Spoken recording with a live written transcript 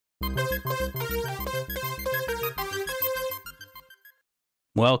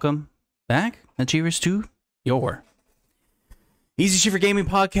Welcome back, Achievers, to your Easy Achiever Gaming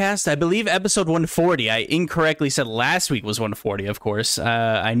Podcast. I believe episode 140. I incorrectly said last week was 140, of course.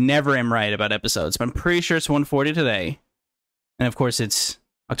 I never am right about episodes, but I'm pretty sure it's 140 today. And of course, it's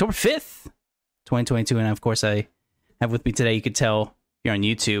October 5th, 2022. And of course, I have with me today, you could tell here on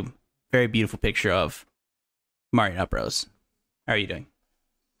YouTube, very beautiful picture of Mario Nut Bros. How are you doing?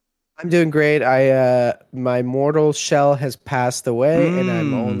 I'm doing great. My mortal shell has passed away, and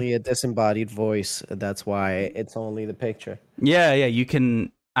I'm only a disembodied voice. That's why it's only the picture. Yeah, you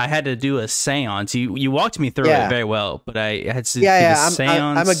can. I had to do a seance. You walked me through it very well, but I had to do a seance.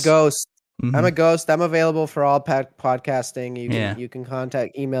 I'm a ghost. Mm-hmm. I'm a ghost. I'm available for all podcasting. You can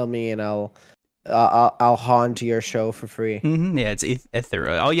email me, and I'll haunt your show for free. Mm-hmm. Yeah, it's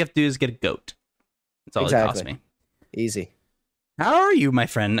ethereal. All you have to do is get a goat. That's all it costs me. Easy. How are you, my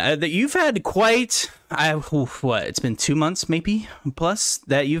friend? You've had quite, it's been 2 months, maybe, plus,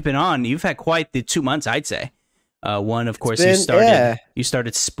 that you've been on. You've had quite the 2 months, I'd say. One, of course, you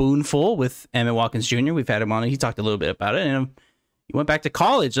started Spoonful with Emmett Watkins Jr. We've had him on. He talked a little bit about it. And you went back to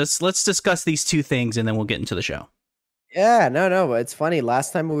college. Let's discuss these two things, and then we'll get into the show. Yeah, no. It's funny.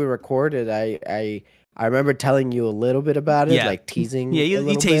 Last time we recorded, I remember telling you a little bit about it, like teasing. Yeah,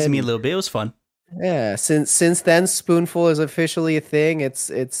 you teased me a little bit. It was fun. Yeah, since then, Spoonful is officially a thing. It's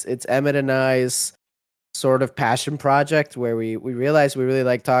Emmett and I's sort of passion project where we realized we really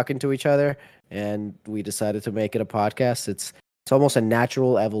like talking to each other, and we decided to make it a podcast. It's almost a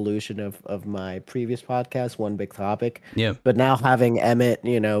natural evolution of my previous podcast, One Big Topic. Yeah. But now having Emmett,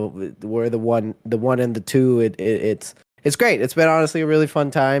 we're the one and the two. It's great. It's been honestly a really fun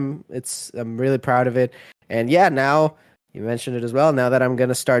time. I'm really proud of it, and yeah, now. You mentioned it as well. Now that I'm going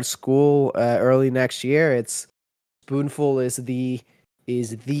to start school early next year, it's Spoonful is the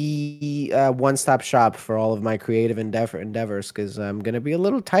one-stop shop for all of my creative endeavors because I'm going to be a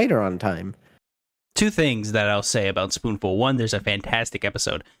little tighter on time. Two things that I'll say about Spoonful. One, there's a fantastic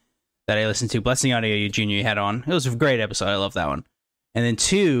episode that I listened to. Blessing Audio Jr. you had on. It was a great episode. I love that one. And then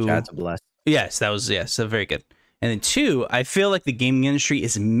two... Shout out to Bless. Yes, that was very good. And then two, I feel like the gaming industry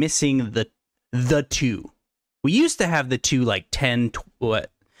is missing the two. We used to have the two like 10,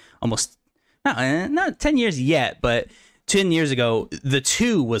 almost not 10 years yet, but 10 years ago, the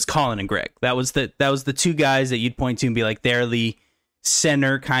two was Colin and Greg. That was the two guys that you'd point to and be like, they're the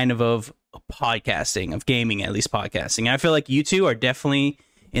center kind of podcasting, of gaming, at least podcasting. And I feel like you two are definitely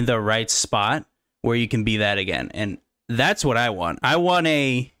in the right spot where you can be that again. And that's what I want. I want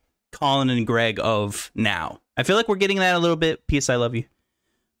a Colin and Greg of now. I feel like we're getting that a little bit. P.S. I love you.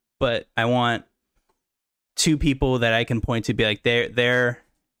 But I want two people that I can point to be like they're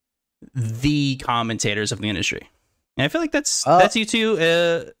the commentators of the industry, and I feel like that's you two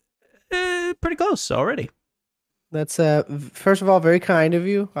pretty close already. That's first of all very kind of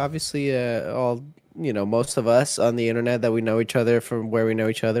you. Obviously, most of us on the internet that we know each other from where we know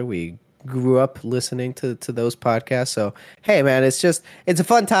each other, we grew up listening to those podcasts. So hey, man, it's a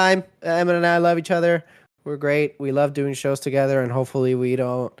fun time. Emmett and I love each other. We're great. We love doing shows together, and hopefully we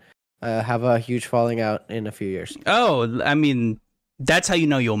don't have a huge falling out in a few years. Oh, I mean, that's how you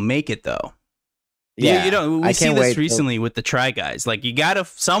know you'll make it, though. Yeah, we see this recently with the Try Guys. Like,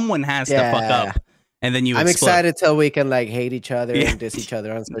 someone has to fuck up, and then I'm excited till we can like hate each other and diss each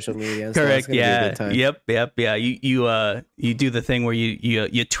other on social media. Correct. Yep. Yeah. You do the thing where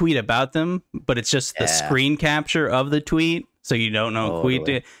you tweet about them, but it's just the screen capture of the tweet. So you don't know who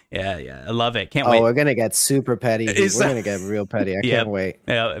tweet. Yeah. I love it. Can't wait. We're going to get super petty. We're going to get real petty. I can't wait.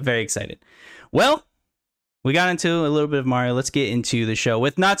 Yeah, very excited. Well, we got into a little bit of Mario. Let's get into the show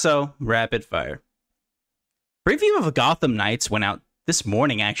with not so rapid fire. Preview of Gotham Knights went out this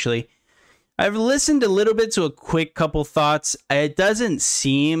morning, actually. I've listened a little bit to a quick couple thoughts. It doesn't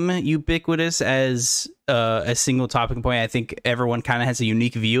seem ubiquitous as a single talking point. I think everyone kind of has a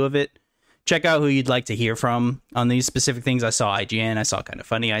unique view of it. Check out who you'd like to hear from on these specific things. I saw IGN. I saw Kind of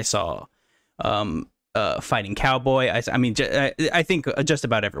Funny. I saw Fighting Cowboy. I think just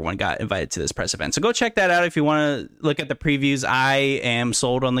about everyone got invited to this press event. So go check that out if you want to look at the previews. I am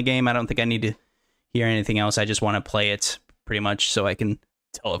sold on the game. I don't think I need to hear anything else. I just want to play it pretty much so I can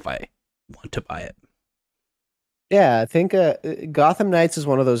tell if I want to buy it. Yeah, I think Gotham Knights is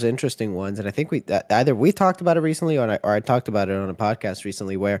one of those interesting ones. And I think either we talked about it recently or I talked about it on a podcast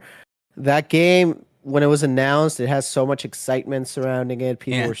recently where that game, when it was announced, it has so much excitement surrounding it.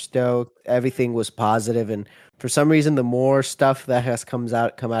 People were stoked. Everything was positive. And for some reason, the more stuff that has come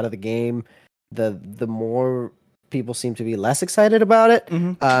out of the game, the more people seem to be less excited about it.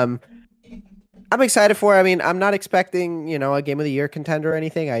 Mm-hmm. I'm excited for it. I mean, I'm not expecting, a Game of the Year contender or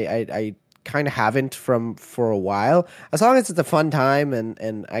anything. I kind of haven't for a while. As long as it's a fun time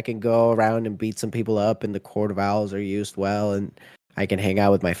and I can go around and beat some people up and the Court of Owls are used well and I can hang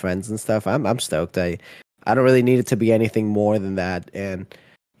out with my friends and stuff, I'm stoked. I don't really need it to be anything more than that. And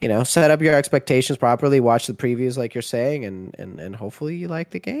set up your expectations properly, watch the previews like you're saying, and hopefully you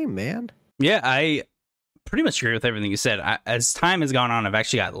like the game, man. Yeah, I pretty much agree with everything you said. As time has gone on, I've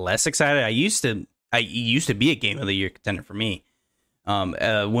actually got less excited. I used to be a Game of the Year contender for me.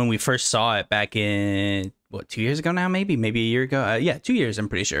 When we first saw it back in 2 years ago now, maybe a year ago. 2 years, I'm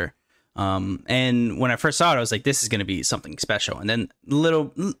pretty sure. And when I first saw it, I was like, this is going to be something special. And then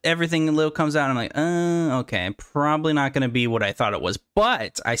everything comes out. And I'm like, okay, probably not going to be what I thought it was,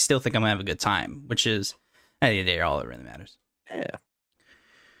 but I still think I'm going to have a good time, which is at the end of the day, all that really matters. Yeah.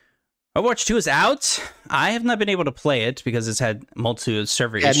 Overwatch 2 is out. I have not been able to play it because it's had multiple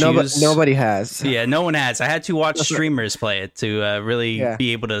server issues. Nobody has. Yeah, no one has. I had to watch streamers play it to really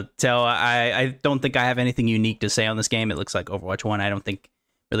be able to tell. I don't think I have anything unique to say on this game. It looks like Overwatch 1. I don't think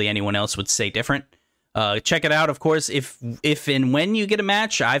really anyone else would say different. Check it out, of course. If and when you get a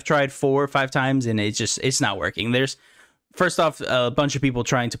match, I've tried 4 or 5 times and it's not working. There's first off a bunch of people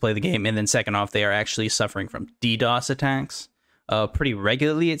trying to play the game, and then second off, they are actually suffering from DDoS attacks pretty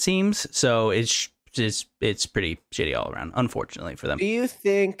regularly, it seems. So it's pretty shitty all around, unfortunately for them. Do you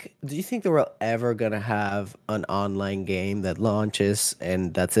think that we're ever gonna have an online game that launches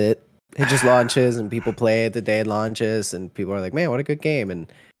and that's it? It just launches and people play it the day it launches and people are like, man, what a good game, and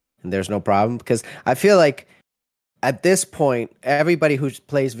there's no problem? Because I feel like at this point, everybody who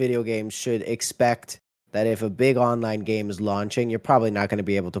plays video games should expect that if a big online game is launching, you're probably not going to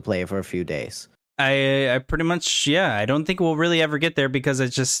be able to play it for a few days. I pretty much, I don't think we'll really ever get there because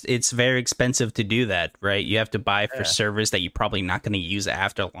it's very expensive to do that, right? You have to buy for servers that you're probably not going to use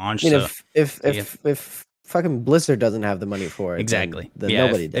after launch. I mean, if fucking Blizzard doesn't have the money for it, exactly, then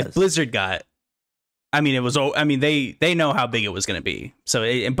nobody does. If Blizzard got, they know how big it was going to be, so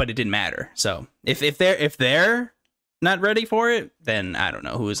but it didn't matter. So if they're not ready for it, then I don't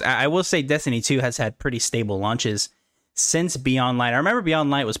know who's. I will say Destiny 2 has had pretty stable launches since Beyond Light. I remember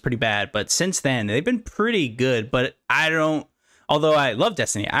Beyond Light was pretty bad, but since then they've been pretty good. But although I love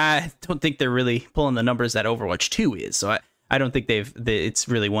Destiny, I don't think they're really pulling the numbers that Overwatch 2 is. So I don't think it's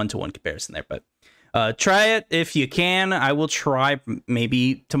really 1-to-1 comparison there. But try it if you can. I will try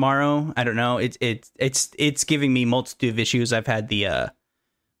maybe tomorrow. I don't know. It's giving me multitude of issues. I've had the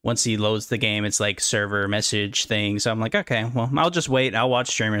once he loads the game, it's like server message thing. So I'm like, okay, well, I'll just wait. I'll watch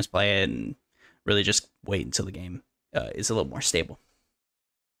streamers play it and really just wait until the game is a little more stable.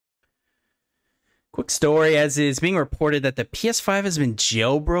 Quick story, as it is being reported that the PS5 has been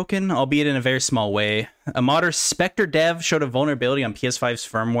jailbroken, albeit in a very small way. A modder Spectre dev showed a vulnerability on PS5's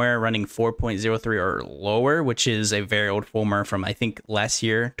firmware running 4.03 or lower, which is a very old firmware from, I think, last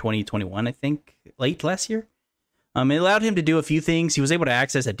year, 2021, I think, late last year. It allowed him to do a few things. He was able to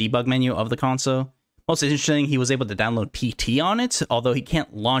access a debug menu of the console. Most interesting, he was able to download PT on it, although he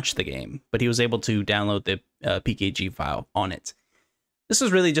can't launch the game, but he was able to download the PKG file on it. This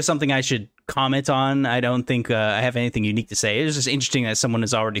was really just something I should comment on. I don't think I have anything unique to say. It was just interesting that someone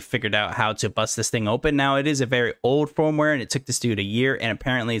has already figured out how to bust this thing open. Now, it is a very old firmware, and it took this dude a year, and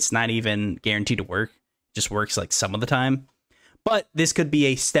apparently it's not even guaranteed to work. It just works like some of the time. But this could be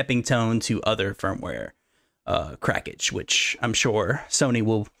a stepping stone to other firmware crackage, which I'm sure Sony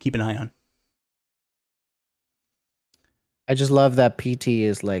will keep an eye on. I just love that PT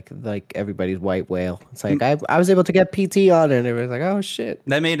is like everybody's white whale. It's like I was able to get PT on it, and everybody's like, oh shit.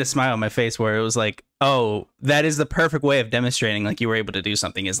 That made a smile on my face where it was like, oh, that is the perfect way of demonstrating like you were able to do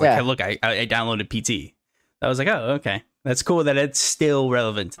something. Is like, hey, look, I downloaded PT. I was like, oh, okay. That's cool that it's still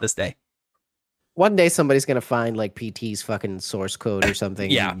relevant to this day. One day somebody's gonna find like PT's fucking source code or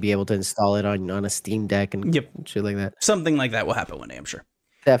something and be able to install it on a Steam Deck and shit like that. Something like that will happen one day, I'm sure.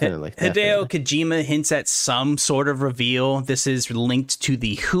 Definitely. Hideo Kojima hints at some sort of reveal. This is linked to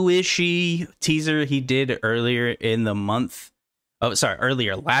the Who Is She teaser he did earlier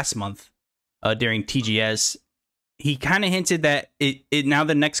last month during TGS. He kind of hinted that it now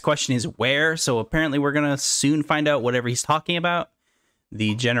the next question is where. So apparently we're going to soon find out whatever he's talking about.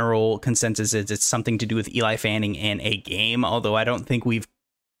 The general consensus is it's something to do with Eli Fanning and a game, although I don't think we've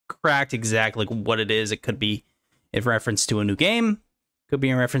cracked exactly what it is. It could be in reference to a new game. Could be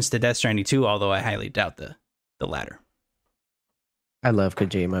in reference to Death Stranding 2, although I highly doubt the latter. I love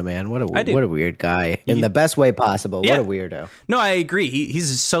Kojima, man. What a weird guy in the best way possible. Yeah. What a weirdo. No, I agree.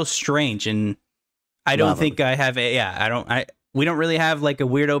 He's so strange, and I don't think I have we don't really have like a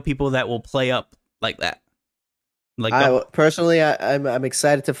weirdo people that will play up like that. Like I personally, I'm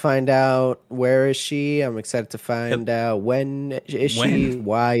excited to find out where is she. I'm excited to find out when is when, she,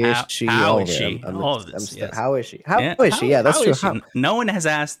 why is she, how all is of it. she? All of this, yes. How is she? How Yeah, is she? Yeah, that's how true. is she? No one has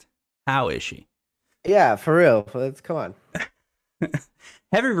asked how is she. Yeah, for real. Let's come on.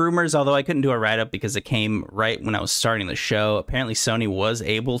 Heavy rumors, although I couldn't do a write up because it came right when I was starting the show. Apparently, Sony was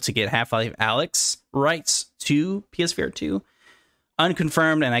able to get Half-Life Alyx rights to PSVR 2.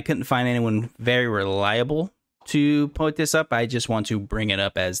 Unconfirmed, and I couldn't find anyone very reliable to put this up. I just want to bring it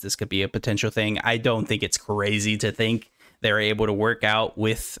up as this could be a potential thing. I don't think it's crazy to think they're able to work out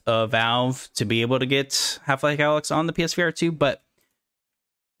with Valve to be able to get Half-Life Alyx on the PSVR 2, but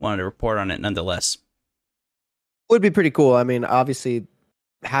wanted to report on it nonetheless. Would be pretty cool. I mean, obviously,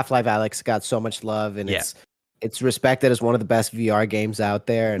 Half-Life Alyx got so much love, and it's respected as one of the best VR games out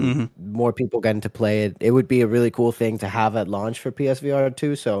there, and more people getting to play it. It would be a really cool thing to have at launch for PSVR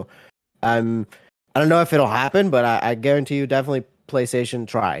 2. So, I don't know if it'll happen, but I guarantee you, definitely PlayStation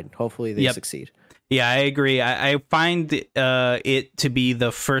tried. Hopefully, they succeed. Yeah, I agree. I find it to be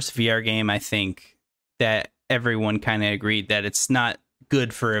the first VR game, I think, that everyone kind of agreed that it's not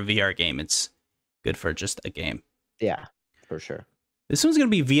good for a VR game. It's good for just a game. Yeah, for sure. This one's going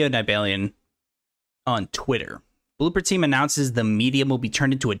to be via Nibalian on Twitter. Blooper Team announces the medium will be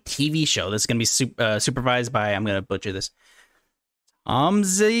turned into a TV show that's going to be supervised by, I'm going to butcher this,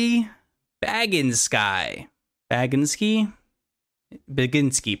 Amzi Baginski,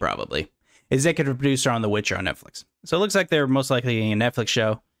 probably. Executive producer on The Witcher on Netflix. So it looks like they're most likely getting a Netflix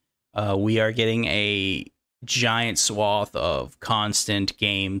show. We are getting a giant swath of constant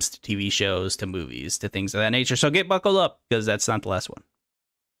games to TV shows to movies to things of that nature. So get buckled up because that's not the last one.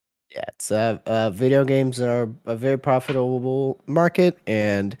 Yeah, it's video games are a very profitable market,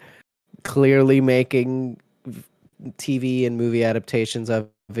 and clearly making TV and movie adaptations of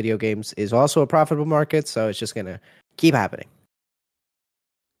video games is also a profitable market. So it's just gonna keep happening.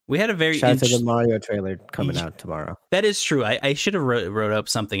 We had a very shout out to the Mario trailer coming out tomorrow. That is true. I should have wrote up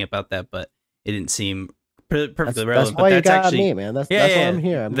something about that, but it didn't seem perfectly relevant. That's why you got actually me, man. That's why I'm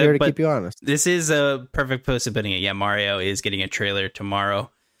here. I'm here to keep you honest. This is a perfect place of putting it. Yeah, Mario is getting a trailer tomorrow.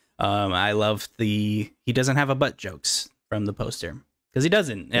 I love he doesn't have a butt jokes from the poster because he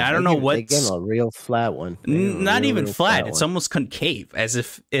doesn't. I don't know what. They gave him a real flat one. Not even flat. It's almost concave, as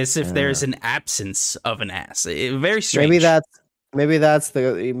if there's an absence of an ass. Very strange. Maybe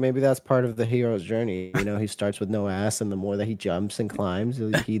that's part of the hero's journey. You know, he starts with no ass, and the more that he jumps and climbs,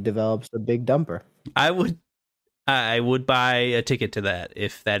 he develops a big dumper. I would buy a ticket to that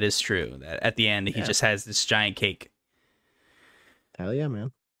if that is true. That at the end he just has this giant cake. Hell yeah,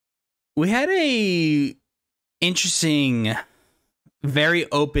 man. We had a interesting, very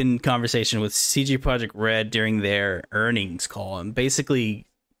open conversation with CG Projekt Red during their earnings call, and basically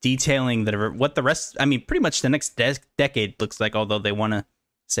detailing what the rest, pretty much the next decade looks like, although they want to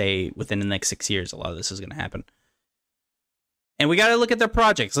say within the next 6 years, a lot of this is going to happen. And we got to look at their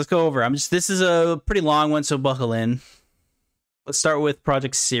projects. Let's go over. This is a pretty long one, so buckle in. Let's start with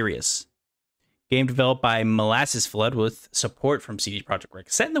Project Sirius. Game developed by Molasses Flood with support from CD Projekt Red.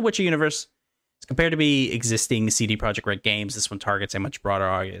 Set in the Witcher universe, as compared to be existing CD Projekt Red games, this one targets a much broader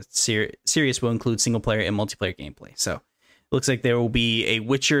audience. Sirius will include single-player and multiplayer gameplay. So looks like there will be a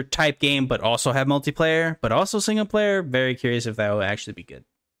Witcher type game, but also have multiplayer, but also single player. Very curious if that will actually be good.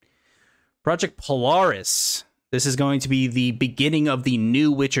 Project Polaris. This is going to be the beginning of the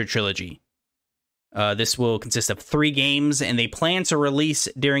new Witcher trilogy. This will consist of 3 games, and they plan to release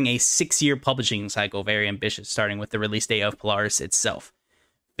during a 6-year publishing cycle. Very ambitious, starting with the release date of Polaris itself.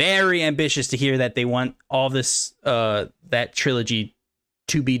 Very ambitious to hear that they want all this that trilogy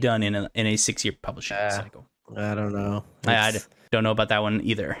to be done in a 6-year publishing cycle. I don't know. I don't know about that one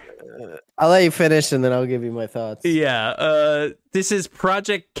either. I'll let you finish and then I'll give you my thoughts. Yeah. This is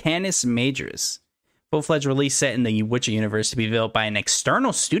Project Canis Majoris. Full-fledged release set in the Witcher universe to be developed by an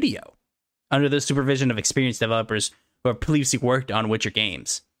external studio under the supervision of experienced developers who have previously worked on Witcher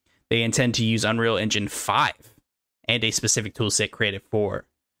games. They intend to use Unreal Engine 5 and a specific toolset created for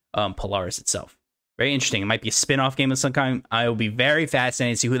Polaris itself. Very interesting. It might be a spin-off game of some kind. I will be very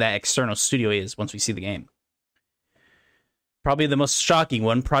fascinated to see who that external studio is once we see the game. Probably the most shocking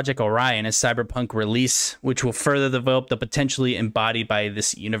one, Project Orion, is cyberpunk release, which will further develop the potentially embodied by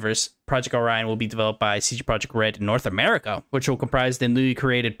this universe. Project Orion will be developed by CG Projekt Red in North America, which will comprise the newly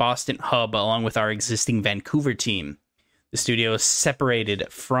created Boston hub along with our existing Vancouver team. The studio is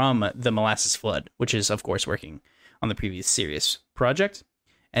separated from the Molasses Flood, which is, of course, working on the previous Sirius project.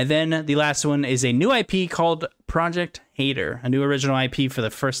 And then the last one is a new IP called Project Hater, a new original IP for the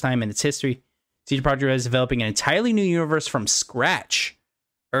first time in its history. CD Projekt Red is developing an entirely new universe from scratch.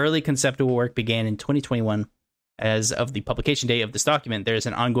 Early conceptual work began in 2021 as of the publication date of this document, there is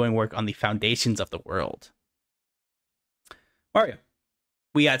an ongoing work on the foundations of the world. Mario,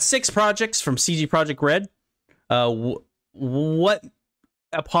 we got 6 projects from CD Projekt Red. What,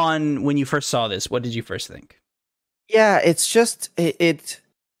 upon when you first saw this, what did you first think? Yeah, it's just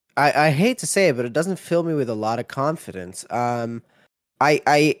I hate to say it, but it doesn't fill me with a lot of confidence. I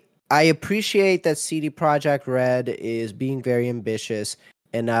appreciate that CD Projekt Red is being very ambitious,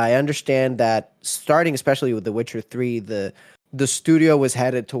 and I understand that starting especially with The Witcher 3, the studio was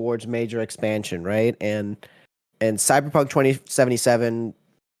headed towards major expansion, right? And Cyberpunk 2077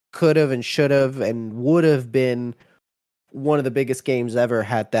 could have and should have and would have been one of the biggest games ever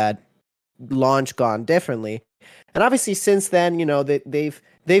had that launch gone differently. And obviously since then, you know, they've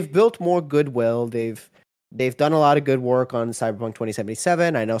built more goodwill. They've done a lot of good work on Cyberpunk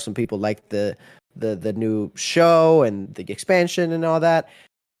 2077. I know some people like the new show and the expansion and all that.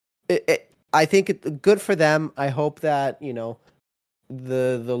 I think it's good for them. I hope that, you know,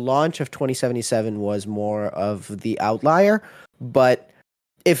 the launch of 2077 was more of the outlier. But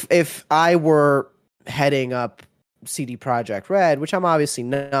if I were heading up CD Projekt Red, which I'm obviously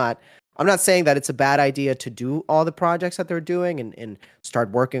not, I'm not saying that it's a bad idea to do all the projects that they're doing and start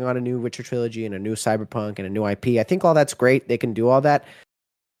working on a new Witcher trilogy and a new Cyberpunk and a new IP. I think all that's great. They can do all that.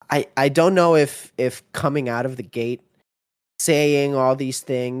 I don't know if coming out of the gate saying all these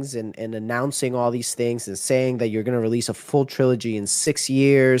things and announcing all these things and saying that you're going to release a full trilogy in 6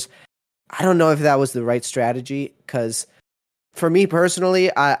 years, I don't know if that was the right strategy, because for me personally,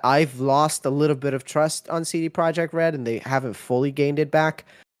 I've lost a little bit of trust on CD Projekt Red, and they haven't fully gained it back.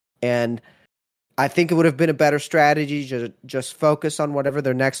 And I think it would have been a better strategy to just focus on whatever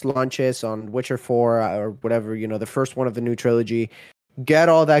their next launch is, on Witcher 4 or whatever, you know, the first one of the new trilogy, get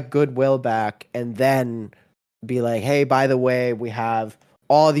all that goodwill back, and then be like, hey, by the way, we have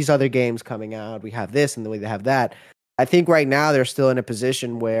all these other games coming out. We have this and we have that. I think right now they're still in a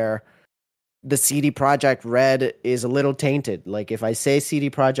position where the CD Projekt Red is a little tainted. Like, if I say CD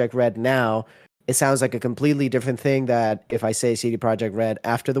Projekt Red now, it sounds like a completely different thing that if I say CD Projekt Red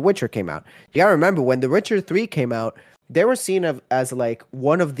after The Witcher came out. You gotta remember, when The Witcher 3 came out, they were seen as like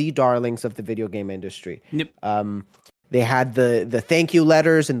one of the darlings of the video game industry. Yep. They had the thank you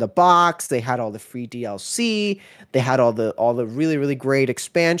letters in the box. They had all the free DLC. They had all the really, really great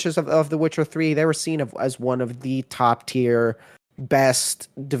expansions of The Witcher 3. They were seen as one of the top tier best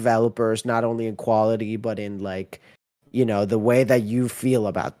developers, not only in quality but in, like, you know, the way that you feel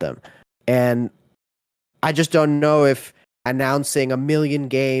about them. And I just don't know if announcing 1 million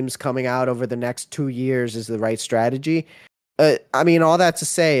games coming out over the next 2 years is the right strategy. I mean, all that to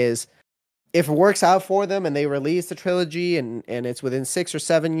say is, if it works out for them and they release the trilogy and it's within 6 or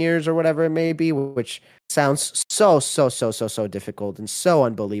 7 years or whatever it may be, which sounds so difficult and so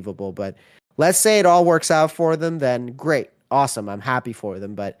unbelievable, but let's say it all works out for them, then great. Awesome. I'm happy for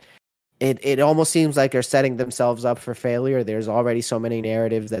them. But it almost seems like they're setting themselves up for failure. There's already so many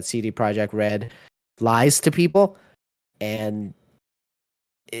narratives that CD Projekt Red lies to people, and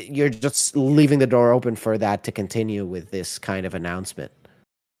you're just leaving the door open for that to continue with this kind of announcement.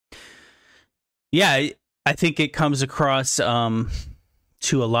 Yeah, I think it comes across to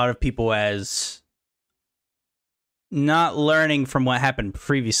a lot of people as not learning from what happened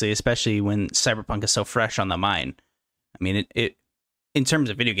previously, especially when Cyberpunk is so fresh on the mind. I mean, it in terms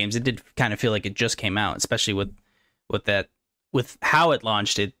of video games, it did kind of feel like it just came out, especially with how it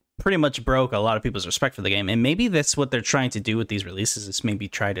launched. It pretty much broke a lot of people's respect for the game, and maybe that's what they're trying to do with these releases, is maybe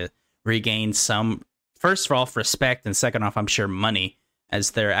try to regain some, first of all, respect, and second off, I'm sure, money,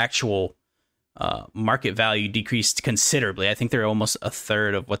 as their actual market value decreased considerably. I think they're almost a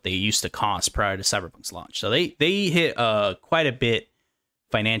third of what they used to cost prior to Cyberpunk's launch. So they hit quite a bit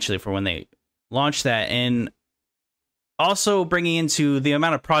financially for when they launched that. And also bringing into the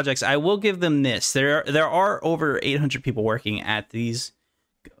amount of projects, I will give them this. There are over 800 people working at these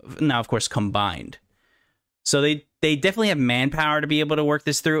now, of course, combined. So they definitely have manpower to be able to work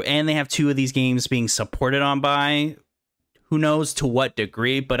this through, and they have 2 of these games being supported on by who knows to what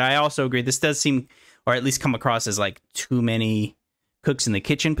degree. But I also agree, this does seem, or at least come across as, like, too many cooks in the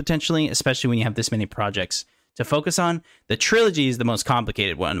kitchen, potentially, especially when you have this many projects to focus on. The trilogy is the most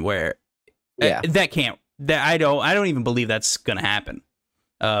complicated one, where I don't even believe that's gonna happen.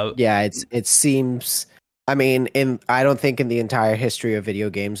 It seems, I mean, I don't think in the entire history of video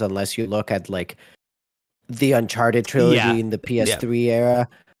games, unless you look at, like, the Uncharted trilogy in the PS3 era,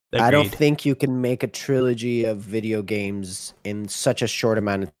 Agreed. I don't think you can make a trilogy of video games in such a short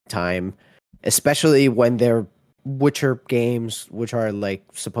amount of time, especially when they're Witcher games, which are, like,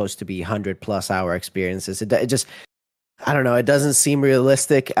 supposed to be 100+ hour experiences. It just, I don't know, it doesn't seem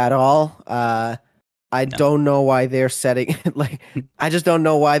realistic at all. I don't know why they're setting like I just don't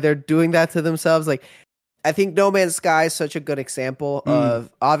know why they're doing that to themselves. Like I think No Man's Sky is such a good example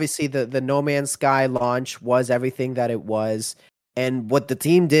of obviously the No Man's Sky launch was everything that it was, and what the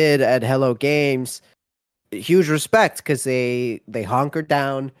team did at Hello Games, huge respect because they hunkered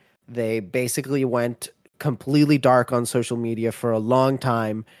down. They basically went completely dark on social media for a long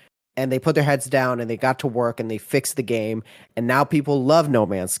time, and they put their heads down and they got to work and they fixed the game, and now people love No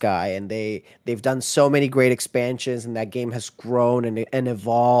Man's Sky, and they've done so many great expansions, and that game has grown and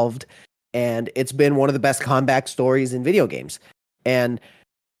evolved, and it's been one of the best comeback stories in video games. And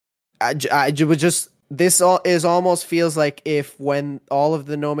I would just this all is almost feels like if when all of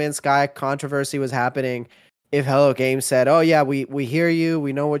the No Man's Sky controversy was happening, if Hello Games said, "Oh yeah, we hear you,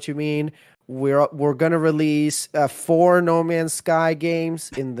 we know what you mean. We're gonna release 4 No Man's Sky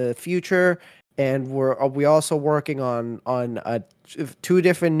games in the future, and we also working on 2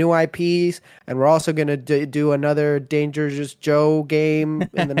 different new IPs, and we're also gonna do another Dangerous Joe game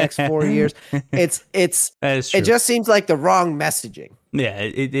in the next 4 years." It just seems like the wrong messaging. Yeah,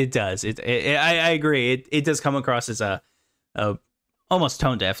 it does. I agree. It does come across as a almost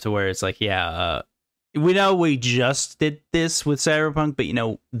tone deaf to where it's like, we know we just did this with Cyberpunk, but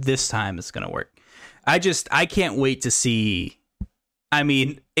this time it's gonna work. I can't wait to see. I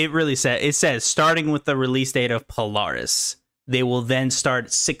mean, it says starting with the release date of Polaris, they will then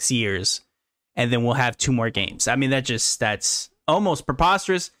start 6 years, and then we'll have 2 more games. I mean, that's almost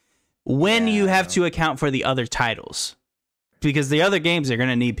preposterous when you have to account for the other titles, because the other games are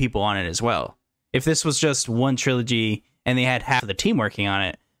gonna need people on it as well. If this was just one trilogy and they had half of the team working on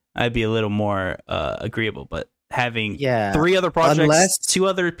it, I'd be a little more agreeable. But having 3 other projects, 2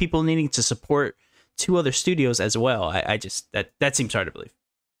 other people needing to support 2 other studios as well, I just that seems hard to believe.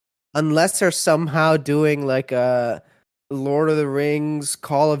 Unless they're somehow doing like a Lord of the Rings,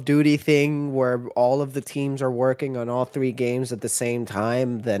 Call of Duty thing where all of the teams are working on all 3 games at the same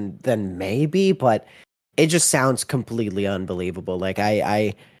time, then maybe. But it just sounds completely unbelievable. Like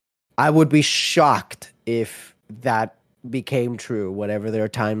I would be shocked if that became true, whatever their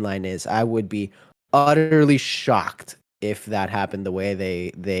timeline is. I would be utterly shocked if that happened the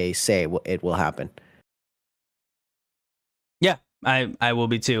way they say it will happen. Yeah, I will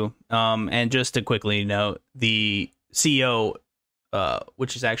be too. And just to quickly note, the CEO,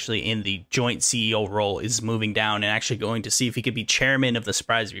 which is actually in the joint CEO role, is moving down and actually going to see if he could be chairman of the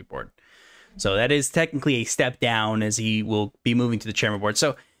Surprise Board. So that is technically a step down, as he will be moving to the chairman board.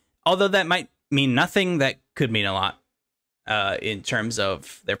 So although that might mean nothing, that could mean a lot in terms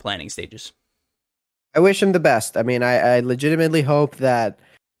of their planning stages. I wish him the best. I mean, I legitimately hope that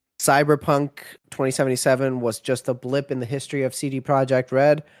Cyberpunk 2077 was just a blip in the history of CD Projekt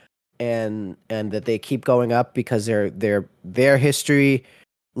Red, and that they keep going up, because their history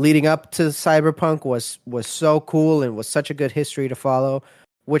leading up to Cyberpunk was so cool and was such a good history to follow.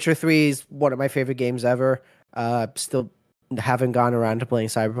 Witcher 3 is one of my favorite games ever. Still haven't gone around to playing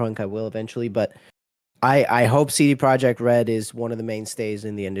Cyberpunk. I will eventually, but I hope CD Projekt Red is one of the mainstays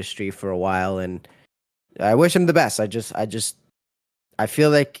in the industry for a while, and I wish him the best. I feel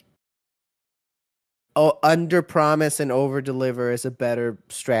like under promise and over deliver is a better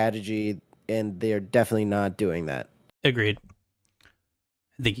strategy, and they're definitely not doing that. Agreed.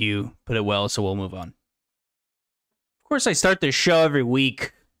 I think you put it well, so we'll move on. Of course, I start this show every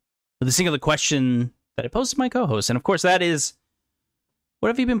week with a singular question that I pose to my co-host, and of course that is, what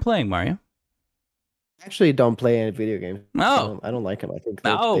have you been playing, Mario? I actually don't play any video games. Oh. I don't like them. I think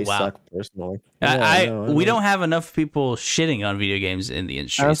they suck personally. We don't have enough people shitting on video games in the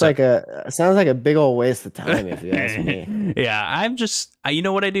industry. Sounds like a big old waste of time, if you ask me. Yeah, I'm just, you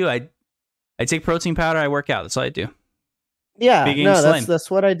know what I do? I take protein powder, I work out. That's all I do. Yeah,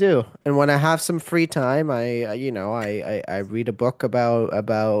 that's what I do. And when I have some free time, I read a book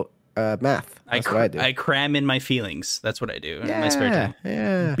about math. That's what I do. I cram in my feelings. That's what I do in my spare time.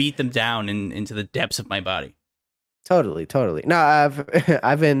 Yeah. Beat them down into the depths of my body. Totally. No,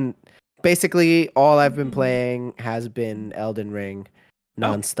 I've been basically all I've been playing has been Elden Ring,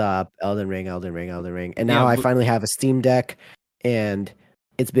 nonstop. Elden Ring, and now I finally have a Steam Deck, and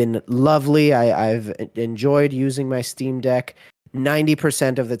it's been lovely. I've enjoyed using my Steam Deck.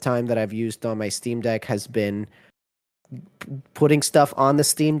 90% of the time that I've used on my Steam Deck has been putting stuff on the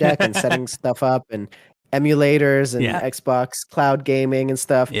Steam Deck and setting stuff up, and emulators and Xbox cloud gaming and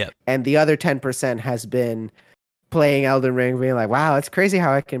stuff. Yep. And the other 10% has been playing Elden Ring, being like, wow, it's crazy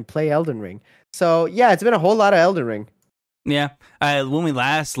how I can play Elden Ring. So yeah, it's been a whole lot of Elden Ring. Yeah. When we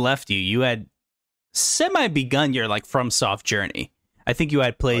last left you had semi-begun your FromSoft journey. I think you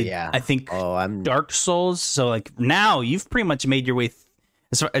had played, Dark Souls. So now you've pretty much made your way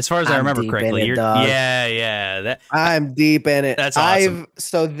As far as I I'm remember deep correctly, in it, you're dog. yeah. I'm deep in it. That's awesome.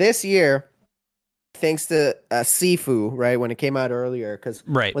 So this year, thanks to Sifu, right, when it came out earlier, because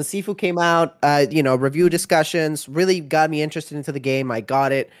Right. when Sifu came out, review discussions really got me interested into the game. I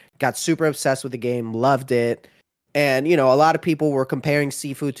got it, got super obsessed with the game, loved it, and a lot of people were comparing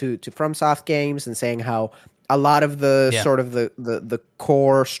Sifu to FromSoft games and saying how a lot of the Yeah. sort of the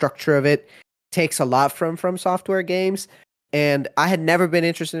core structure of it takes a lot from Software games. And I had never been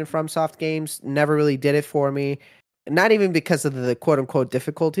interested in FromSoft games, never really did it for me. Not even because of the quote unquote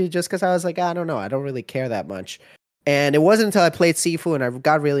difficulty, just because I was like, I don't know, I don't really care that much. And it wasn't until I played Sifu and I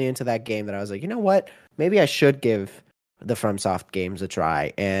got really into that game that I was like, you know what? Maybe I should give the FromSoft games a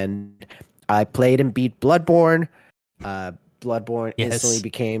try. And I played and beat Bloodborne. Bloodborne Yes. instantly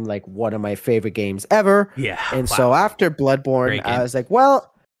became like one of my favorite games ever. Yeah. And wow. so after Bloodborne, Great game. I was like,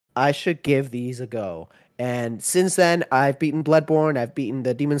 well, I should give these a go. And since then, I've beaten Bloodborne, I've beaten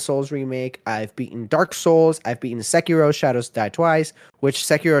the Demon Souls remake, I've beaten Dark Souls, I've beaten Sekiro Shadows Die Twice, which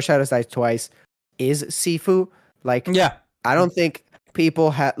Sekiro Shadows Die Twice is Sifu. Like, Yeah. I don't think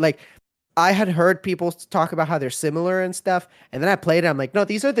people had, like, I had heard people talk about how they're similar and stuff, and then I played it, I'm like, no,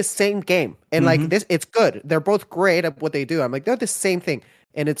 these are the same game. And like this, it's good. They're both great at what they do. I'm like, they're the same thing.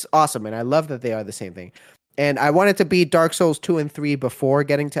 And it's awesome. And I love that they are the same thing. And I wanted to beat Dark Souls 2 and 3 before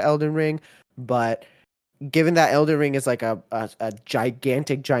getting to Elden Ring, but given that Elden Ring is like a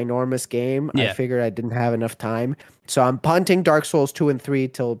gigantic, ginormous game, Yeah. I figured I didn't have enough time. So I'm punting Dark Souls 2 and 3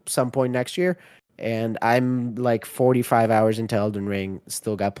 till some point next year. And I'm like 45 hours into Elden Ring.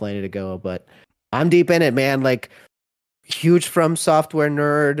 Still got plenty to go, but I'm deep in it, man. Like, huge From Software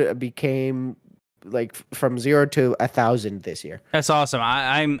nerd, became like from 0 to 1,000 this year. That's awesome.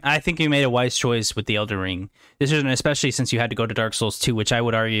 I think you made a wise choice with the Elden Ring decision, especially since you had to go to Dark Souls 2, which I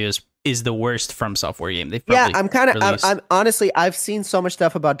would argue is the worst From Software game they've probably I'm honestly, I've seen so much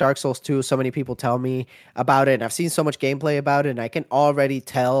stuff about Dark Souls 2. So many people tell me about it, and I've seen so much gameplay about it, and I can already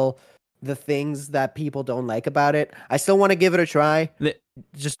tell the things that people don't like about it. I still want to give it a try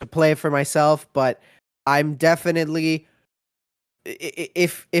just to play it for myself, but I'm definitely,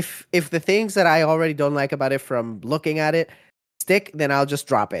 if the things that I already don't like about it from looking at it stick, then I'll just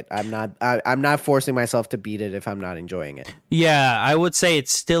drop it. I'm not forcing myself to beat it if I'm not enjoying it. Yeah, I would say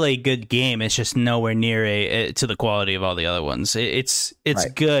it's still a good game. It's just nowhere near to the quality of all the other ones. It's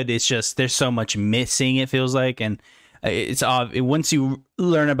Right. good. It's just there's so much missing, it feels like, and it's once you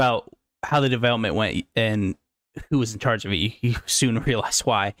learn about how the development went and who was in charge of it, you soon realize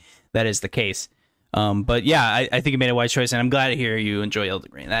why that is the case. But yeah, I think you made a wise choice, and I'm glad to hear you enjoy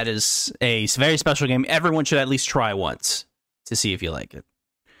Elden Ring. That is a very special game. Everyone should at least try once to see if you like it.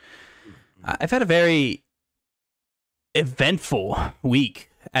 I've had a very eventful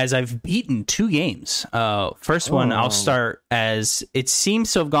week as I've beaten 2 games. First one, I'll start, as it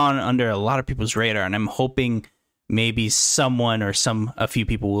seems to have gone under a lot of people's radar, and I'm hoping maybe someone or a few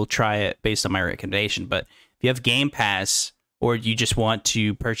people will try it based on my recommendation. But if you have Game Pass or you just want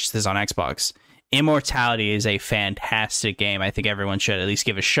to purchase this on Xbox, Immortality is a fantastic game. I think everyone should at least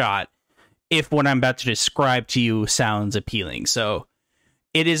give a shot if what I'm about to describe to you sounds appealing. So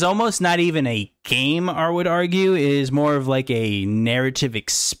it is almost not even a game, I would argue. It is more of like a narrative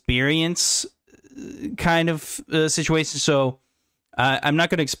experience kind of situation. So I'm not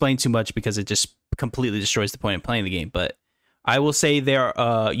going to explain too much because it just completely destroys the point of playing the game. But I will say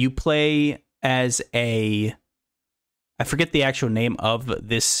you play as I forget the actual name of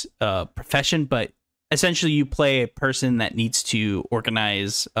this profession, but essentially you play a person that needs to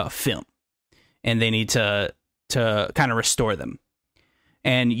organize a film, and they need to kind of restore them.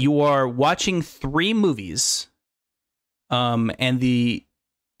 And you are watching 3 movies, and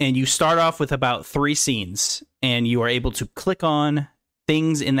you start off with about 3 scenes, and you are able to click on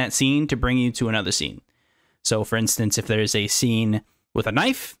things in that scene to bring you to another scene. So, for instance, if there's a scene with a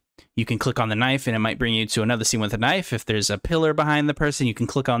knife, you can click on the knife and it might bring you to another scene with a knife. If there's a pillar behind the person, you can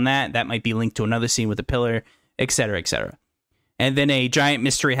click on that. That might be linked to another scene with a pillar, etc., etc. And then a giant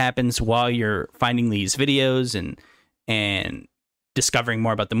mystery happens while you're finding these videos and discovering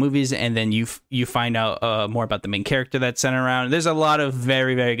more about the movies. And then you find out more about the main character that's centered around. There's a lot of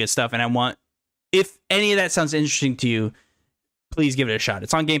very, very good stuff. And if any of that sounds interesting to you, please give it a shot.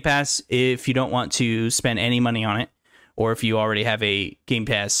 It's on Game Pass if you don't want to spend any money on it, or if you already have a Game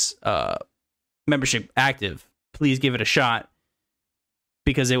Pass membership active, please give it a shot,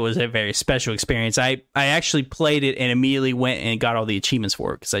 because it was a very special experience. I actually played it and immediately went and got all the achievements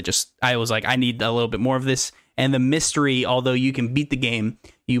for it, because I was like, I need a little bit more of this. And the mystery, although you can beat the game,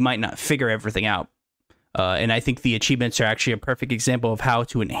 you might not figure everything out. And I think the achievements are actually a perfect example of how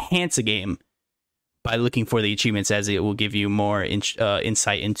to enhance a game by looking for the achievements, as it will give you more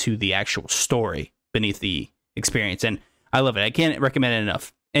insight into the actual story beneath the experience. And I love it. I can't recommend it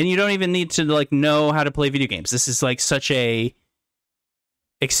enough. And you don't even need to like know how to play video games. This is like such a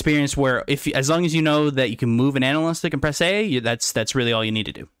experience where as long as you know that you can move an analog stick and press A, that's really all you need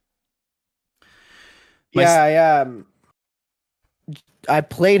to do. I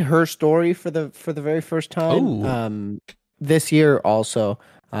played Her Story for the very first time this year also.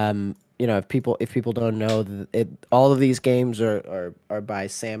 You know, if people don't know, all of these games are by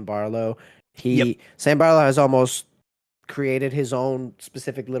Sam Barlow. Sam Barlow has almost created his own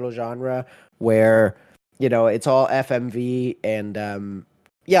specific little genre where, you know, it's all FMV, and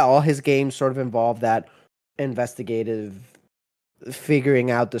all his games sort of involve that investigative, figuring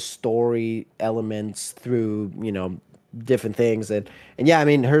out the story elements through, you know, different things. And yeah, I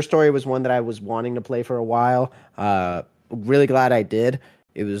mean, Her Story was one that I was wanting to play for a while. Really glad I did.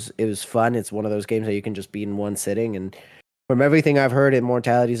 It was fun. It's one of those games that you can just beat in one sitting, and from everything I've heard,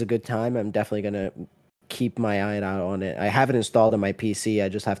 Immortality is a good time. I'm definitely gonna keep my eye out on it. I have it installed on my PC. I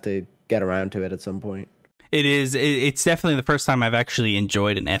just have to get around to it at some point. It is. It's definitely the first time I've actually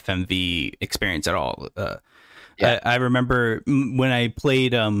enjoyed an FMV experience at all. I remember when I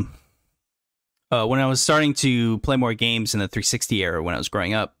played when I was starting to play more games in the 360 era when I was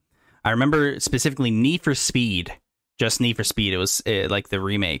growing up. I remember specifically Need for Speed, just Need for Speed. It was like the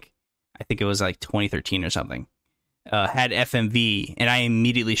remake. I think it was like 2013 or something. Had FMV, and I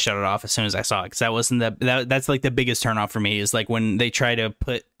immediately shut it off as soon as I saw it, because that wasn't that's like the biggest turnoff for me, is like when they try to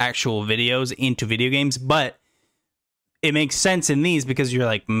put actual videos into video games. But it makes sense in these because you're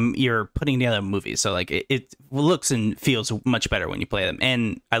like you're putting together movies, so like it looks and feels much better when you play them.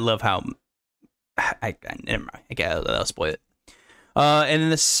 And I love how never mind, I'll spoil it. And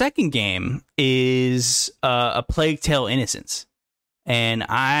then the second game is A Plague Tale: Innocence. And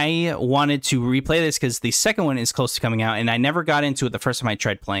I wanted to replay this because the second one is close to coming out, and I never got into it the first time I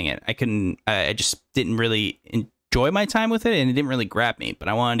tried playing it. I just didn't really enjoy my time with it, and it didn't really grab me, but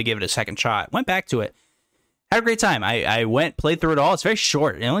I wanted to give it a second shot. Went back to it. Had a great time. I played through it all. It's very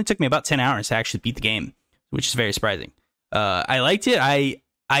short. It only took me about 10 hours to actually beat the game, which is very surprising. I liked it.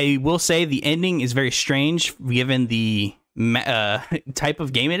 I will say the ending is very strange given the type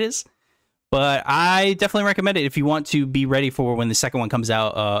of game it is. But I definitely recommend it if you want to be ready for when the second one comes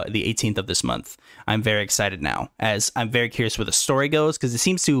out the 18th of this month. I'm very excited now, as I'm very curious where the story goes, because it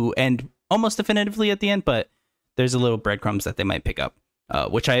seems to end almost definitively at the end, but there's a little breadcrumbs that they might pick up,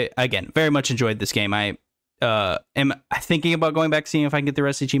 which I, again, very much enjoyed this game. I am thinking about going back, seeing if I can get the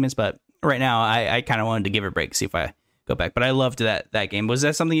rest of the achievements, but right now I kind of wanted to give it a break, see if I go back. But I loved that game. Was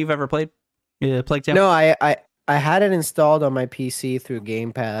that something you've ever played? Plague Tale? No, I had it installed on my PC through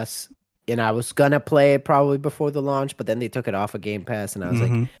Game Pass. And I was gonna play it probably before the launch, but then they took it off of Game Pass, and I was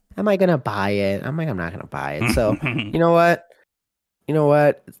like, "Am I gonna buy it?" I'm like, "I'm not gonna buy it." So you know what?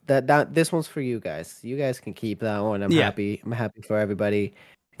 That this one's for you guys. You guys can keep that one. I'm happy. I'm happy for everybody.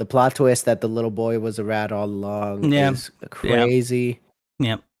 The plot twist that the little boy was a rat all along is crazy.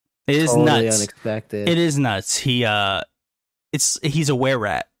 Yeah, it is totally nuts. Unexpected. It is nuts. He's a were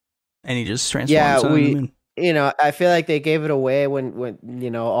rat, and he just transforms. Yeah, you know, I feel like they gave it away when you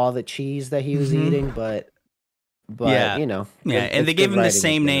know, all the cheese that he was eating, but yeah, you know, and they gave him the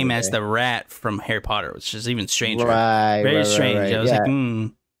same name as the rat from Harry Potter, which is even stranger. Very strange. Right. I was like,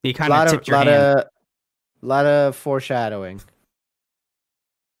 he kind of tipped your hand. Lot of foreshadowing.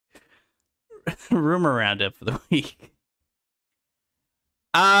 Rumor roundup for the week.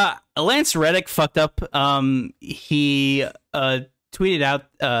 Lance Reddick fucked up. He tweeted out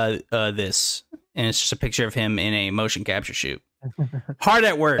this. And it's just a picture of him in a motion capture shoot. Hard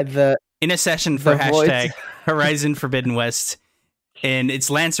at work in a session for hashtag Horizon Forbidden West. And it's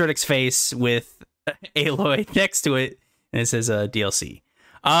Lance Reddick's face with Aloy next to it. And it says DLC.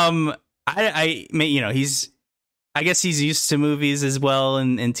 I you know, I guess he's used to movies as well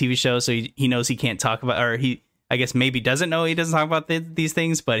and TV shows. So he knows he can't talk about, or I guess maybe doesn't know he doesn't talk about these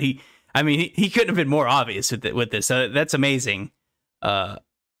things. But he couldn't have been more obvious with this. So that's amazing.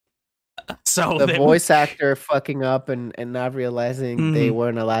 So the voice actor fucking up and not realizing they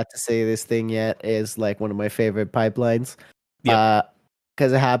weren't allowed to say this thing yet is like one of my favorite pipelines.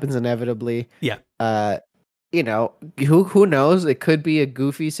 Because it happens inevitably. Yeah. You know, who knows? It could be a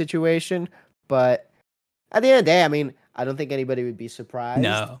goofy situation, but at the end of the day, I mean, I don't think anybody would be surprised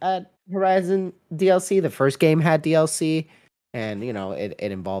at Horizon DLC. The first game had DLC. And, you know, it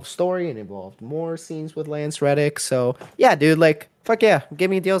involved story and involved more scenes with Lance Reddick. So, yeah, dude, like, fuck yeah.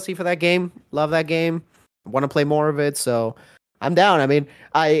 Give me a DLC for that game. Love that game. Want to play more of it. So, I'm down. I mean,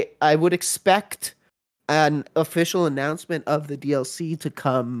 I would expect an official announcement of the DLC to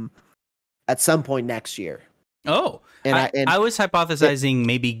come at some point next year. Oh, And I was hypothesizing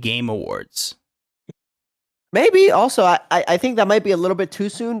maybe Game Awards. Maybe also I think that might be a little bit too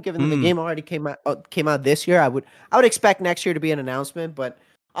soon, given that the game already came out this year. I would expect next year to be an announcement, but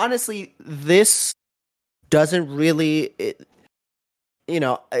honestly, this doesn't really.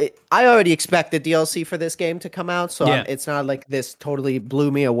 I already expect the DLC for this game to come out, so it's not like this totally blew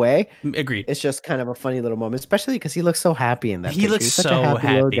me away. Agreed. It's just kind of a funny little moment, especially because he looks so happy in that. He looks so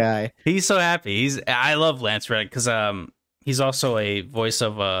happy. Little guy. He's so happy. I love Lance Reddick because he's also a voice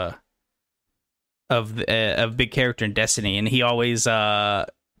of a big character in Destiny, and he always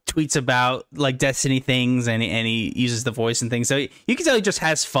tweets about like Destiny things, and he uses the voice and things. So you can tell he just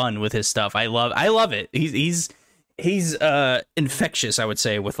has fun with his stuff. I love it. He's infectious, I would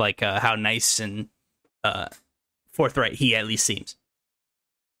say, with like how nice and forthright he at least seems.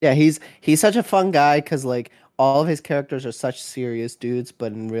 Yeah, he's such a fun guy because like all of his characters are such serious dudes,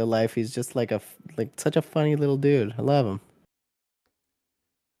 but in real life he's just like such a funny little dude. I love him.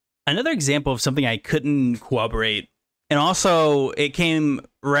 Another example of something I couldn't corroborate, and also it came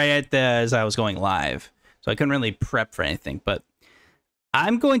right as I was going live, so I couldn't really prep for anything. But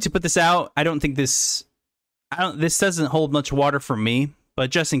I'm going to put this out. I don't think this doesn't hold much water for me, but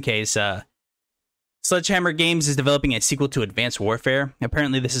just in case, Sledgehammer Games is developing a sequel to Advanced Warfare.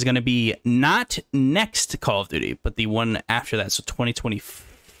 Apparently, this is going to be not next Call of Duty, but the one after that, so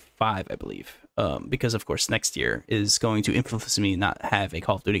 2025, I believe. Because, of course, next year is going to infamously not have a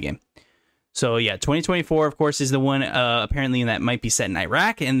Call of Duty game. So, yeah, 2024, of course, is the one apparently that might be set in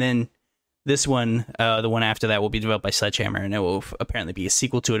Iraq, and then this one, the one after that, will be developed by Sledgehammer, and it will apparently be a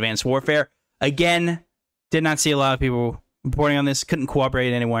sequel to Advanced Warfare. Again, did not see a lot of people reporting on this. Couldn't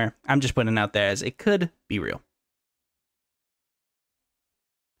corroborate anywhere. I'm just putting it out there as it could be real.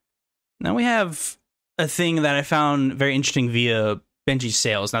 Now we have a thing that I found very interesting via Benji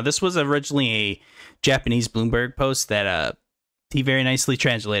Sales. Now this was originally a Japanese Bloomberg post that he very nicely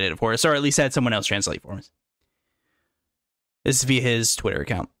translated for us, or at least had someone else translate for us. This is via his Twitter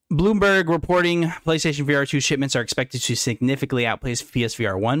account. Bloomberg reporting PlayStation VR 2 shipments are expected to significantly outpace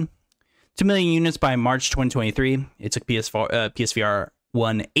PSVR 1. 2 million units by March 2023. It took PSVR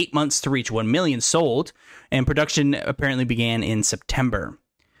 1 8 months to reach 1 million sold, and production apparently began in September.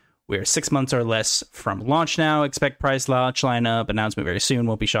 We are 6 months or less from launch now. Expect price, launch lineup, announcement very soon.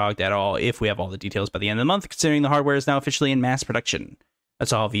 Won't be shocked at all if we have all the details by the end of the month, considering the hardware is now officially in mass production.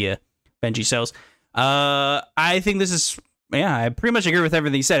 That's all via Benji Sales. I think this is, I pretty much agree with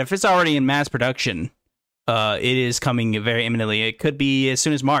everything he said. If it's already in mass production, it is coming very imminently. It could be as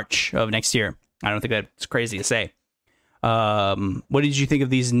soon as March of next year. I don't think that's crazy to say. What did you think of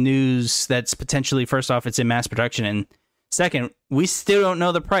these news that's potentially, first off, it's in mass production, and second, we still don't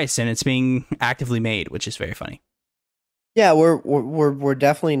know the price, and it's being actively made, which is very funny. Yeah, we're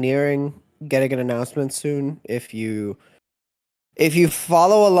definitely nearing getting an announcement soon. If you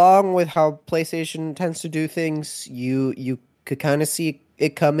follow along with how PlayStation tends to do things, you could kind of see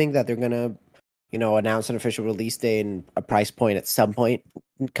it coming that they're gonna announce an official release date and a price point at some point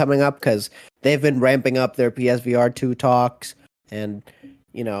coming up, because they've been ramping up their PSVR 2 talks, and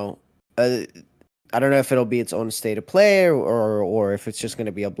I don't know if it'll be its own state of play or if it's just going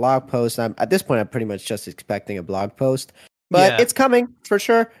to be a blog post. At this point, I'm pretty much just expecting a blog post, but it's coming for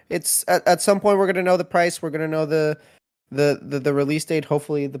sure. It's at some point we're going to know the price. We're going to know the release date.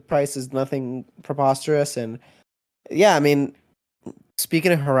 Hopefully the price is nothing preposterous. And yeah, I mean,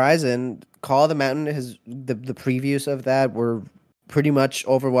 speaking of Horizon, Call of the Mountain has the previews of that were pretty much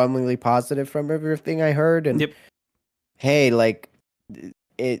overwhelmingly positive from everything I heard. And hey, like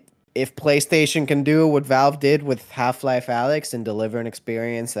if PlayStation can do what Valve did with Half-Life Alyx and deliver an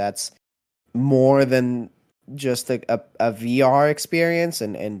experience that's more than just a VR experience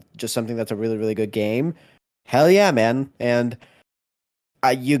and just something that's a really, really good game, hell yeah, man. And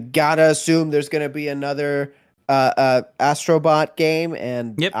you gotta assume there's gonna be another Astrobot game,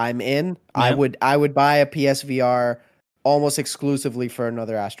 and I'm in. Yep. I would buy a PSVR almost exclusively for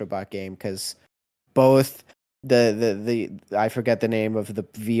another Astrobot game, because both the I forget the name of the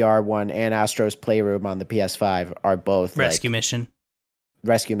VR one and Astro's Playroom on the PS5 are both Rescue Mission.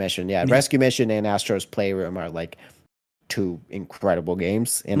 Rescue Mission, yeah. Rescue Mission and Astro's Playroom are like two incredible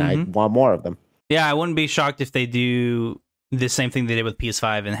games, and I want more of them. Yeah, I wouldn't be shocked if they do the same thing they did with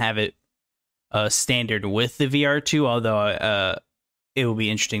PS5 and have it standard with the VR2, although it will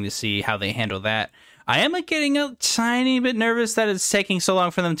be interesting to see how they handle that. I am getting a tiny bit nervous that it's taking so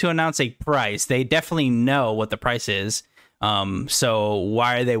long for them to announce a price. They definitely know what the price is. So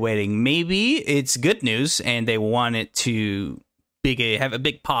why are they waiting? Maybe it's good news and they want it to have a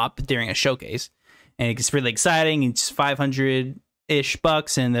big pop during a showcase. And it's really exciting. It's $500 ish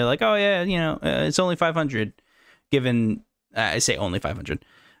bucks, and they're like, oh yeah, it's only 500. Given I say only 500,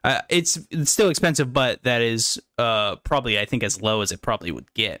 it's still expensive, but that is probably, I think, as low as it probably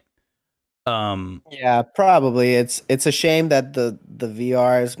would get. Yeah, probably. It's a shame that the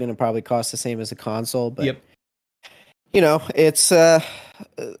VR is going to probably cost the same as a console, but Yep. It's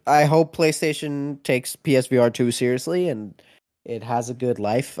I hope PlayStation takes PSVR 2 seriously and it has a good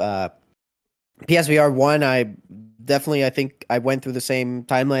life. PSVR 1, I think I went through the same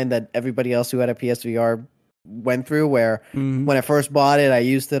timeline that everybody else who had a PSVR went through, where when I first bought it, I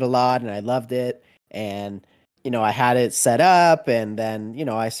used it a lot and I loved it. And, I had it set up, and then,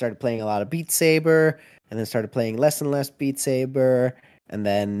 I started playing a lot of Beat Saber, and then started playing less and less Beat Saber, and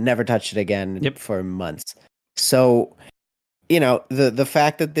then never touched it again for months. So, the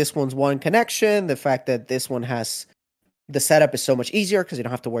fact that this one's one connection, the fact that this one has the setup is so much easier because you don't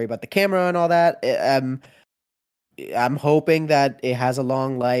have to worry about the camera and all that. I'm hoping that it has a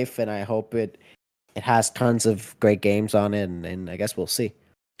long life, and I hope it has tons of great games on it, and I guess we'll see.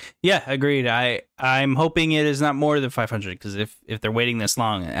 Yeah, agreed. I'm hoping it is not more than 500, because if they're waiting this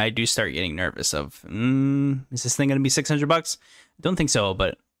long, I do start getting nervous of, is this thing going to be $600? Don't think so,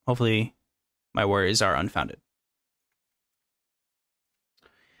 but hopefully my worries are unfounded.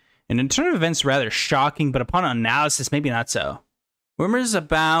 And in terms of events, rather shocking, but upon analysis, maybe not so. Rumors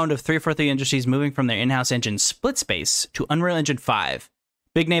abound of 343 Industries moving from their in-house engine Splitspace to Unreal Engine 5.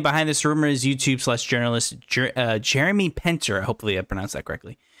 Big name behind this rumor is YouTube/journalist Jeremy Penter. Hopefully I pronounced that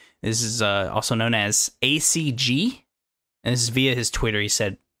correctly. This is also known as ACG. And this is via his Twitter. He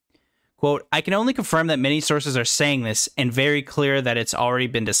said, quote, I can only confirm that many sources are saying this, and very clear that it's already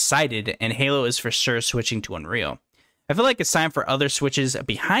been decided, and Halo is for sure switching to Unreal. I feel like it's time for other switches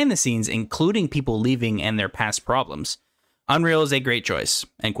behind the scenes, including people leaving and their past problems. Unreal is a great choice,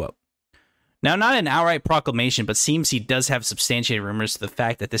 end quote. Now, not an outright proclamation, but seems he does have substantiated rumors to the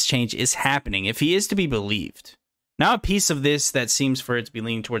fact that this change is happening, if he is to be believed. Now, a piece of this that seems for it to be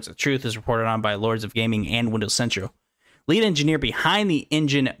leaning towards the truth is reported on by Lords of Gaming and Windows Central. Lead engineer behind the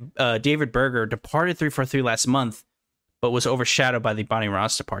engine, David Berger, departed 343 last month, but was overshadowed by the Bonnie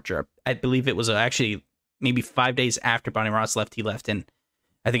Ross departure. I believe it was actually maybe 5 days after Bonnie Ross left, he left, and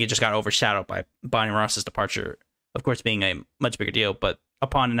I think it just got overshadowed by Bonnie Ross's departure, of course, being a much bigger deal. But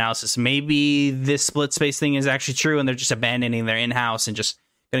upon analysis, maybe this Splitspace thing is actually true, and they're just abandoning their in-house and just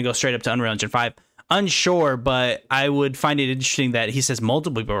going to go straight up to Unreal Engine 5. Unsure, but I would find it interesting that he says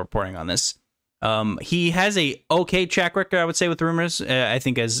multiple people are reporting on this. He has a okay track record, I would say, with rumors. I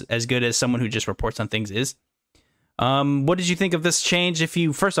think as good as someone who just reports on things is. What did you think of this change?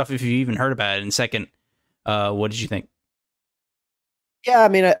 First off, if you even heard about it, and second, what did you think? Yeah, I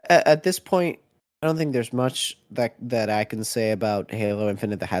mean, at this point, I don't think there's much that I can say about Halo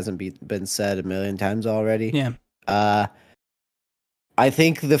Infinite that hasn't been said a million times already. Yeah. I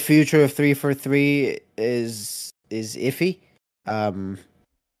think the future of 343 is iffy.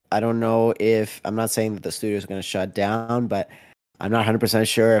 I don't know if, I'm not saying that the studio is going to shut down, but I'm not 100%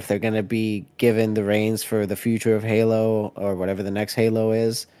 sure if they're going to be given the reins for the future of Halo or whatever the next Halo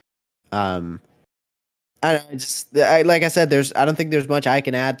is. Like I said, I don't think there's much I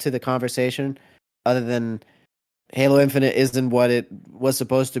can add to the conversation other than Halo Infinite isn't what it was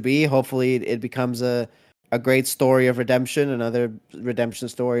supposed to be. Hopefully it becomes a great story of redemption, another redemption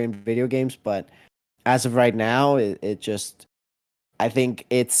story in video games. But as of right now, I think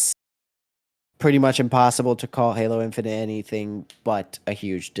it's pretty much impossible to call Halo Infinite anything but a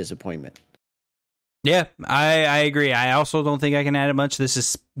huge disappointment. Yeah, I agree. I also don't think I can add much. This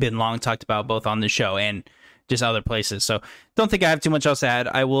has been long talked about both on the show and just other places. So don't think I have too much else to add.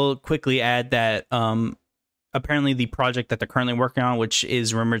 I will quickly add that apparently the project that they're currently working on, which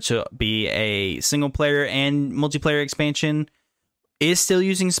is rumored to be a single player and multiplayer expansion, is still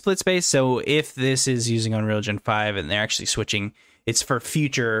using Splitspace. So if this is using Unreal Engine 5 and they're actually switching, it's for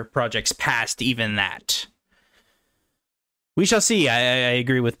future projects past even that. We shall see. I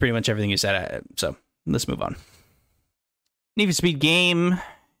agree with pretty much everything you said. So let's move on. Need for Speed game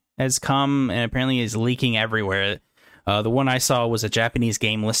has come and apparently is leaking everywhere. The one I saw was a Japanese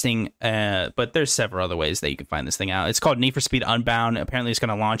game listing, but there's several other ways that you can find this thing out. It's called Need for Speed Unbound. Apparently it's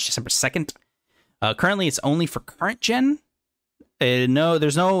going to launch December 2nd. Currently it's only for current gen. No,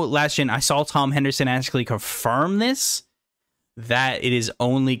 there's no last gen. I saw Tom Henderson actually confirm this, that it is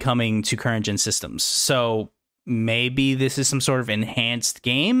only coming to current gen systems. So maybe this is some sort of enhanced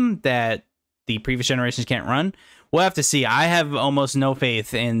game that the previous generations can't run. We'll have to see. I have almost no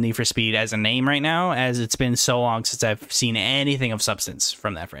faith in Need for Speed as a name right now, as it's been so long since I've seen anything of substance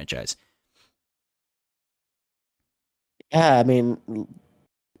from that franchise. Yeah, I mean,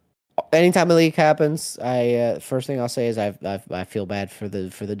 anytime a leak happens, I first thing I'll say is I feel bad for the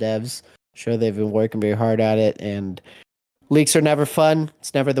devs. Sure, they've been working very hard at it, and leaks are never fun.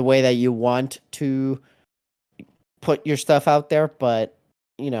 It's never the way that you want to put your stuff out there. But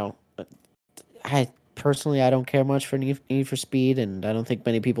you know, I personally I don't care much for Need for Speed, and I don't think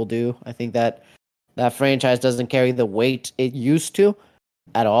many people do. I think that franchise doesn't carry the weight it used to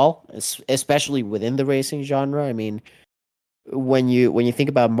at all, especially within the racing genre. I mean, when you think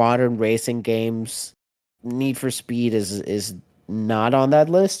about modern racing games, Need for Speed is not on that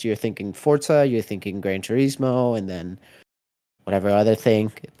list. You're thinking Forza, you're thinking Gran Turismo, and then whatever other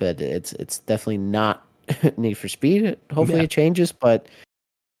thing. But it's definitely not Need for Speed. Hopefully it changes, but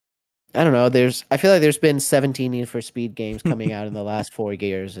I don't know. I feel like there's been 17 Need for Speed games coming out in the last 4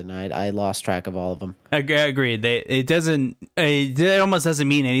 years, and I lost track of all of them. I agree. It almost doesn't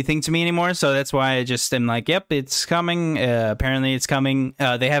mean anything to me anymore. So that's why I just am like, yep, it's coming. Apparently it's coming.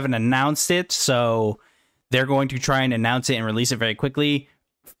 They haven't announced it, so they're going to try and announce it and release it very quickly.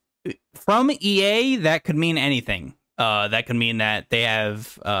 From EA, that could mean anything. That could mean that they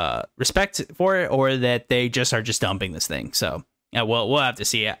have respect for it, or that they just are just dumping this thing. So yeah, well, we'll have to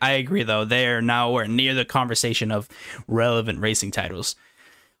see. I agree, though. They're nowhere near the conversation of relevant racing titles.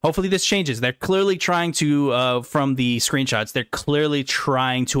 Hopefully this changes. They're clearly trying to, from the screenshots, they're clearly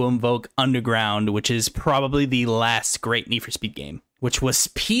trying to invoke Underground, which is probably the last great Need for Speed game, which was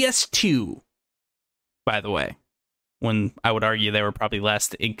PS2, by the way, when I would argue they were probably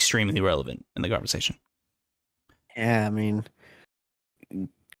last extremely relevant in the conversation. Yeah, I mean,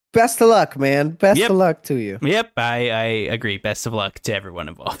 best of luck, man. Best of luck to you. Yep, I agree. Best of luck to everyone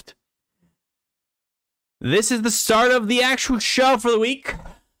involved. This is the start of the actual show for the week.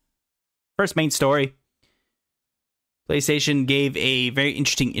 First main story. PlayStation gave a very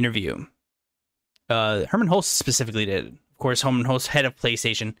interesting interview. Hermen Hulst specifically did. Of course, Hermen Hulst, head of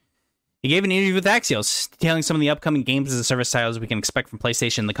PlayStation. He gave an interview with Axios, detailing some of the upcoming games as a service titles we can expect from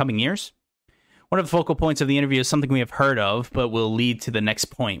PlayStation in the coming years. One of the focal points of the interview is something we have heard of, but will lead to the next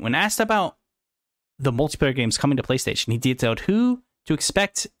point. When asked about the multiplayer games coming to PlayStation, he detailed who to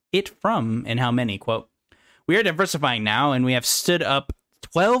expect it from and how many. Quote, "We are diversifying now, and we have stood up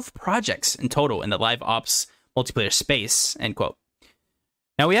 12 projects in total in the live ops multiplayer space," end quote.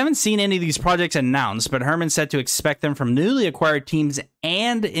 Now, we haven't seen any of these projects announced, but Hermen said to expect them from newly acquired teams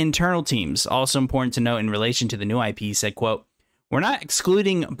and internal teams. Also important to note in relation to the new IP, he said, quote, "We're not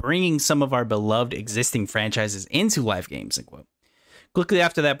excluding bringing some of our beloved existing franchises into live games," end quote. Quickly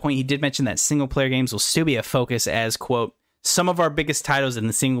after that point, he did mention that single-player games will still be a focus as, quote, "Some of our biggest titles in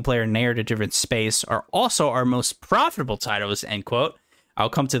the single-player narrative-driven space are also our most profitable titles," end quote. I'll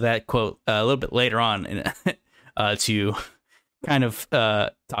come to that quote a little bit later on to kind of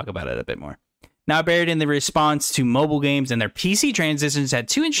talk about it a bit more. Now, buried in the response to mobile games and their PC transitions, had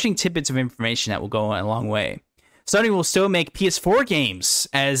two interesting tidbits of information that will go a long way. Sony will still make PS4 games,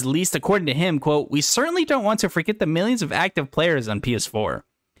 as least according to him, quote, "We certainly don't want to forget the millions of active players on PS4.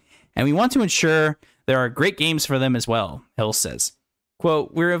 And we want to ensure there are great games for them as well," Hill says.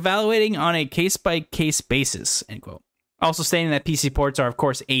 Quote, "We're evaluating on a case-by-case basis," end quote. Also stating that PC ports are, of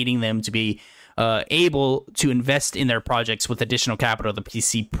course, aiding them to be able to invest in their projects with additional capital the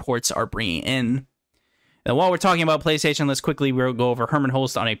PC ports are bringing in. Now, while we're talking about PlayStation, let's quickly go over Hermen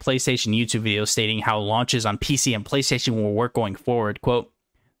Hulst on a PlayStation YouTube video stating how launches on PC and PlayStation will work going forward. Quote,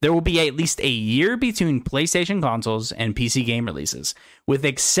 "There will be at least a year between PlayStation consoles and PC game releases, with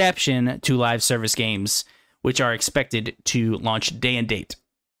exception to live service games, which are expected to launch day and date,"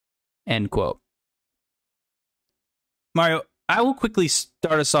 end quote. Mario, I will quickly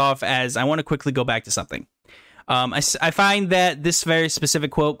start us off as I want to quickly go back to something. I find that this very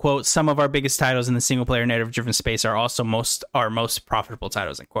specific quote, "Some of our biggest titles in the single-player narrative-driven space are also our most profitable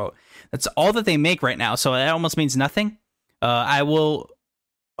titles," end quote. That's all that they make right now, so that almost means nothing. I will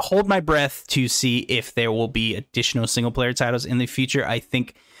hold my breath to see if there will be additional single-player titles in the future. I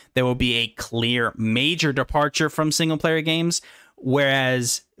think there will be a clear major departure from single-player games,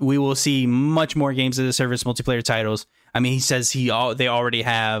 whereas we will see much more games as a service multiplayer titles. I mean, he says they already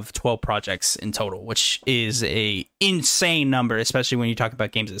have 12 projects in total, which is a insane number, especially when you talk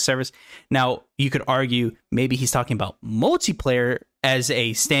about games as a service. Now, you could argue maybe he's talking about multiplayer as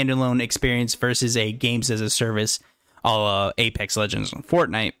a standalone experience versus a games as a service, a la Apex Legends and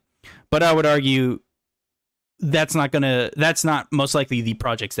Fortnite. But I would argue that's not most likely the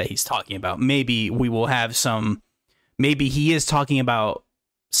projects that he's talking about. Maybe we will have some. Maybe he is talking about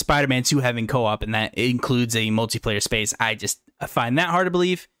Spider-Man 2 having co-op, and that includes a multiplayer space. I find that hard to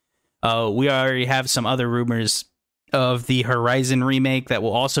believe. We already have some other rumors of the Horizon remake that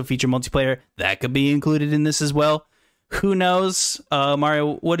will also feature multiplayer. That could be included in this as well. who knows?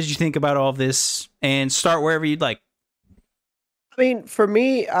 Mario, what did you think about all of this? And start wherever you'd like. I mean, for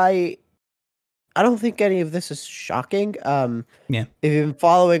me, I don't think any of this is shocking. Yeah. If you've been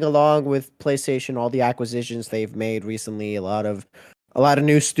following along with PlayStation, all the acquisitions they've made recently, a lot of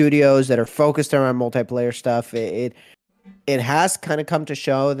new studios that are focused around multiplayer stuff. It has kind of come to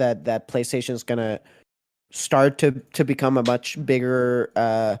show that PlayStation is gonna start to become a much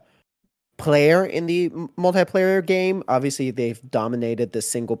bigger player in the multiplayer game. Obviously, they've dominated the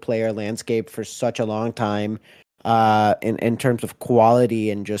single player landscape for such a long time, in terms of quality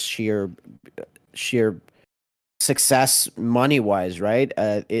and just sheer success money wise, right?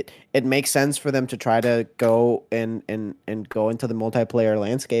 It makes sense for them to try to go and go into the multiplayer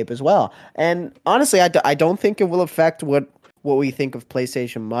landscape as well. And honestly, I don't think it will affect what we think of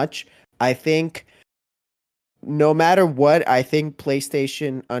PlayStation much. I think no matter what, I think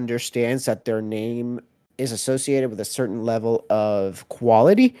PlayStation understands that their name is associated with a certain level of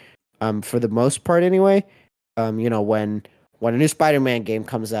quality, for the most part anyway. When a new Spider-Man game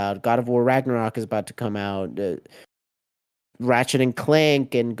comes out, God of War Ragnarok is about to come out, Ratchet and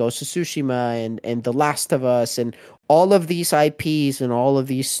Clank and Ghost of Tsushima and The Last of Us and all of these IPs and all of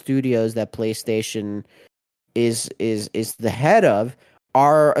these studios that PlayStation is the head of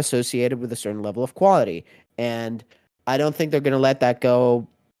are associated with a certain level of quality. And I don't think they're going to let that go.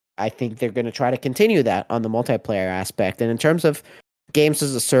 I think they're going to try to continue that on the multiplayer aspect. And in terms of games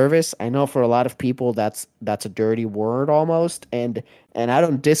as a service, I know for a lot of people that's a dirty word almost, and I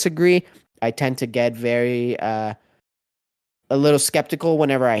don't disagree. I tend to get very a little skeptical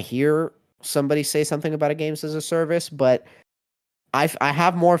whenever I hear somebody say something about a games as a service, but I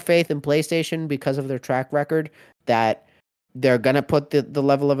have more faith in PlayStation because of their track record that they're gonna put the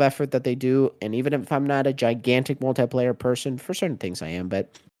level of effort that they do. And even if I'm not a gigantic multiplayer person, for certain things I am,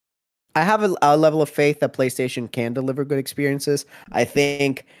 but I have a level of faith that PlayStation can deliver good experiences. I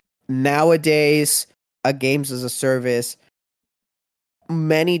think nowadays, a games as a service,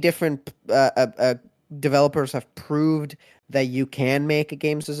 many different developers have proved that you can make a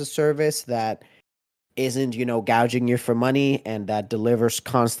games as a service that isn't, gouging you for money and that delivers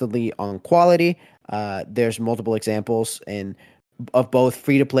constantly on quality. There's multiple examples of both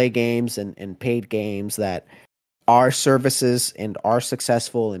free-to-play games and paid games that are services and are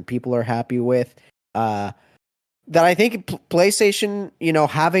successful and people are happy with. That I think PlayStation,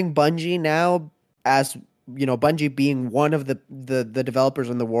 having Bungie now as, Bungie being one of the developers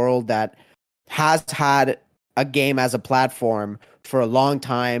in the world that has had a game as a platform for a long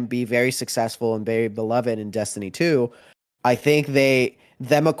time, be very successful and very beloved in Destiny 2. I think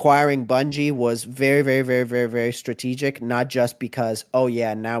them acquiring Bungie was very, very, very, very, very strategic, not just because, oh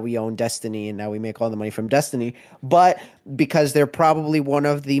yeah, now we own Destiny and now we make all the money from Destiny, but because they're probably one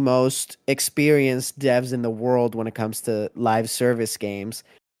of the most experienced devs in the world when it comes to live service games.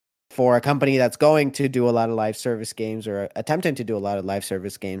 For a company that's going to do a lot of live service games or attempting to do a lot of live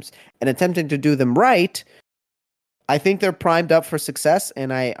service games and attempting to do them right, I think they're primed up for success.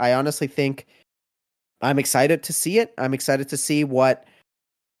 And I honestly think I'm excited to see it. I'm excited to see what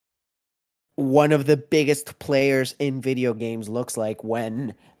one of the biggest players in video games looks like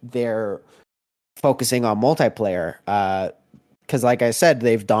when they're focusing on multiplayer. Because like I said,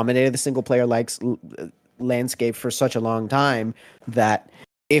 they've dominated the single player landscape for such a long time that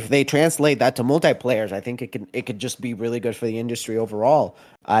if they translate that to multiplayers, I think it could just be really good for the industry overall.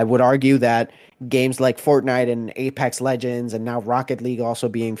 I would argue that games like Fortnite and Apex Legends and now Rocket League also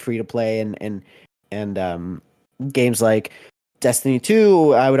being free to play and games like Destiny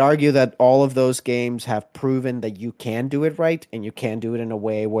 2, I would argue that all of those games have proven that you can do it right and you can do it in a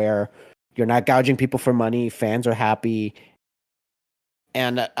way where you're not gouging people for money, fans are happy,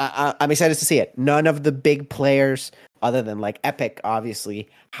 and I'm excited to see it. None of the big players, other than like Epic, obviously,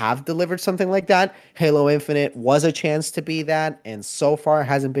 have delivered something like that. Halo Infinite was a chance to be that, and so far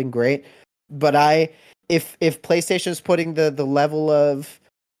hasn't been great. But if PlayStation's putting the level of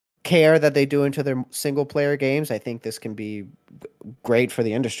care that they do into their single player games, I think this can be great for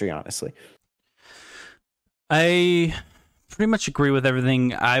the industry, honestly. I pretty much agree with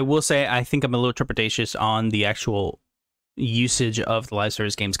everything. I will say I think I'm a little trepidatious on the actual usage of the live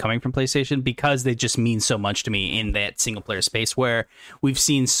service games coming from PlayStation because they just mean so much to me in that single player space where we've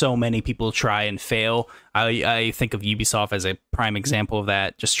seen so many people try and fail. I think of Ubisoft as a prime example of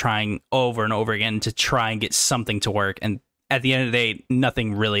that, just trying over and over again to try and get something to work, and at the end of the day,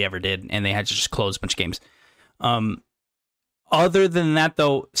 nothing really ever did, and they had to just close a bunch of games. Other than that,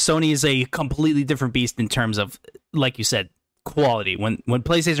 though, Sony is a completely different beast in terms of, like you said, quality. When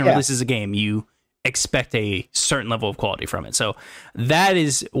PlayStation releases a game, you expect a certain level of quality from it. So that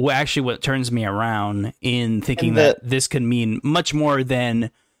is actually what turns me around in thinking that this could mean much more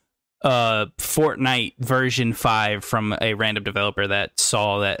than Fortnite version 5 from a random developer that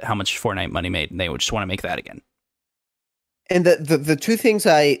saw that how much Fortnite money made, and they would just want to make that again. And the two things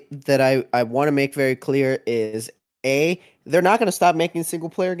I want to make very clear is they're not going to stop making single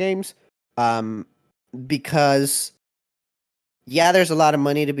player games, because there's a lot of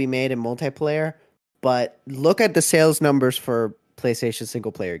money to be made in multiplayer, but look at the sales numbers for PlayStation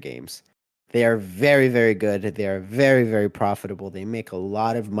single player games. They are very, very good. They are very, very profitable. They make a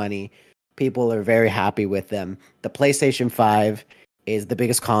lot of money. People are very happy with them. The PlayStation 5 is the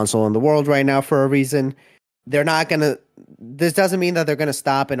biggest console in the world right now for a reason. They're not going to... This doesn't mean that they're going to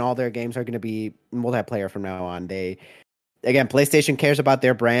stop and all their games are going to be multiplayer from now on. PlayStation cares about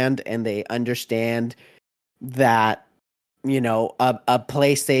their brand, and they understand that, a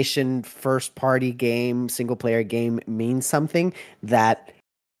PlayStation first-party game, single-player game means something that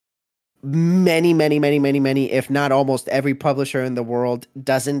many, if not almost every publisher in the world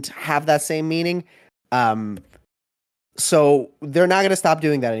doesn't have that same meaning. So they're not going to stop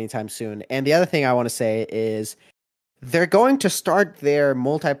doing that anytime soon. And the other thing I want to say is they're going to start their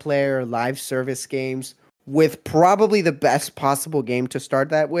multiplayer live service games with probably the best possible game to start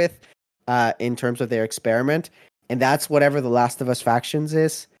that with, in terms of their experiment. And that's whatever The Last of Us Factions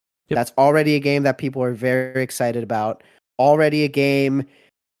is. Yep. That's already a game that people are very excited about. Already a game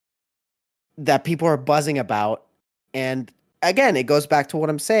that people are buzzing about. And again, it goes back to what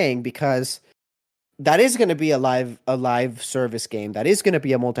I'm saying, because that is going to be a live service game. That is going to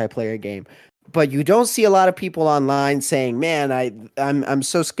be a multiplayer game. But you don't see a lot of people online saying, man, I'm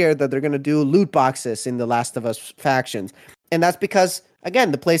so scared that they're going to do loot boxes in The Last of Us Factions. And that's because,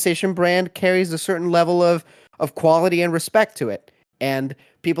 again, the PlayStation brand carries a certain level of quality and respect to it. And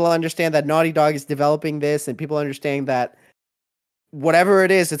people understand that Naughty Dog is developing this, and people understand that whatever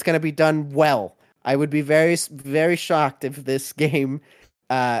it is, it's going to be done well. I would be very, very shocked if this game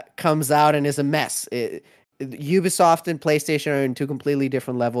comes out and is a mess. Ubisoft and PlayStation are in two completely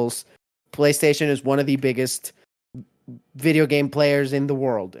different levels. PlayStation is one of the biggest video game players in the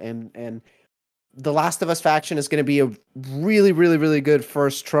world, and The Last of Us Faction is going to be a really, really, really good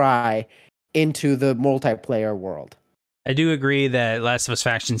first try into the multiplayer world. I do agree that Last of Us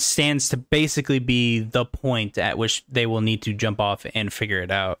Faction stands to basically be the point at which they will need to jump off and figure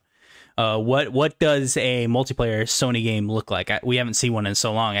it out. What does a multiplayer Sony game look like? We haven't seen one in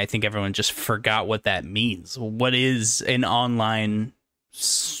so long. I think everyone just forgot what that means. What is an online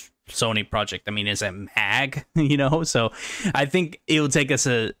Sony project? I mean, is it MAG? So I think it will take us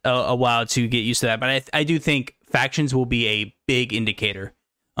a while to get used to that. But I do think Factions will be a big indicator.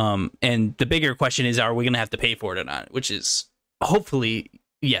 And the bigger question is, are we going to have to pay for it or not? Which is hopefully,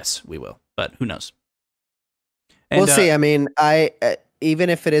 yes, we will. But who knows? We'll see. I mean, even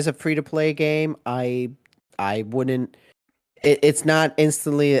if it is a free-to-play game, I wouldn't... It's not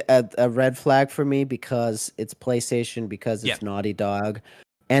instantly a red flag for me because it's PlayStation, because it's Naughty Dog.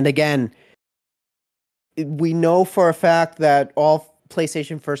 And again, we know for a fact that all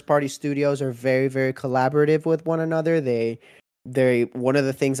PlayStation first-party studios are very, very collaborative with one another. They one of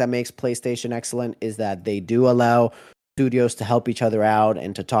the things that makes PlayStation excellent is that they do allow studios to help each other out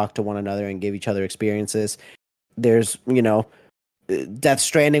and to talk to one another and give each other experiences. There's, Death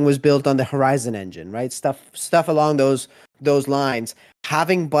Stranding was built on the Horizon engine, right? Stuff along those lines.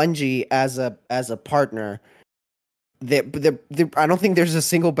 Having Bungie as a partner, I don't think there's a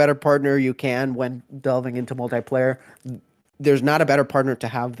single better partner you can when delving into multiplayer. There's not a better partner to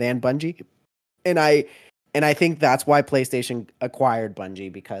have than Bungie, and I think that's why PlayStation acquired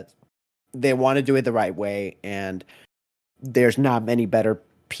Bungie, because they want to do it the right way, and there's not many better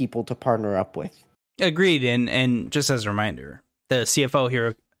people to partner up with. Agreed, and just as a reminder, the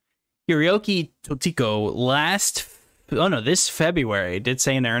CFO Hiroki Totiko this February did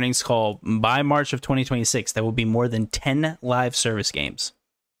say in the earnings call, by March of 2026 there will be more than 10 live service games.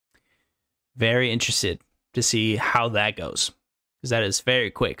 Very interested to see how that goes, because that is very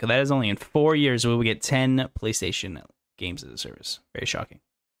quick. That is only in 4 years we will get 10 PlayStation games as a service. Very shocking.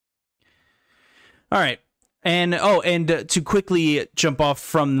 All right. And to quickly jump off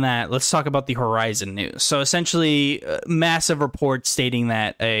from that, let's talk about the Horizon news. So essentially, massive reports stating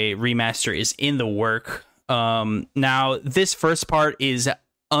that a remaster is in the work. Now, this first part is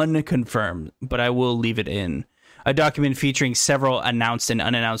unconfirmed, but I will leave it in. A document featuring several announced and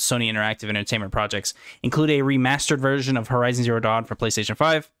unannounced Sony Interactive Entertainment projects include a remastered version of Horizon Zero Dawn for PlayStation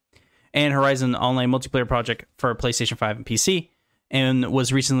 5 and Horizon Online Multiplayer Project for PlayStation 5 and PC, and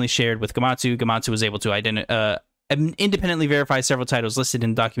was recently shared with Gematsu. Gematsu was able to independently verifies several titles listed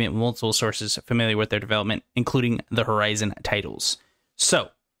in the document with multiple sources familiar with their development, including the Horizon titles. So,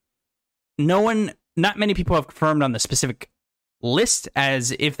 not many people have confirmed on the specific list,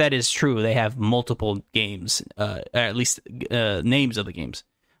 as if that is true, they have multiple games, at least names of the games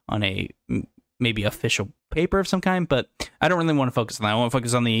on a maybe official paper of some kind, but I don't really want to focus on that. I want to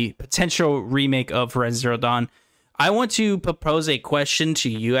focus on the potential remake of Horizon Zero Dawn. I want to propose a question to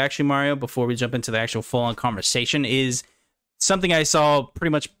you, actually, Mario, before we jump into the actual full-on conversation. Is something I saw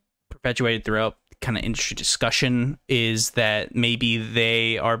pretty much perpetuated throughout kind of industry discussion, is that maybe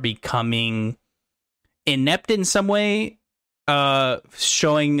they are becoming inept in some way,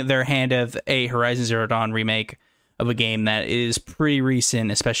 showing their hand of a Horizon Zero Dawn remake of a game that is pretty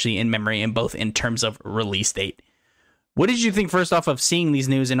recent, especially in memory and both in terms of release date. What did you think, first off, of seeing these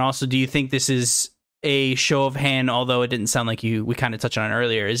news? And also, do you think this is a show of hand, although it didn't sound like we kind of touched on it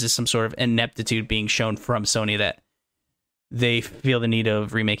earlier? Is this some sort of ineptitude being shown from Sony that they feel the need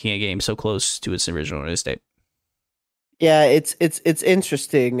of remaking a game so close to its original release date? Yeah, it's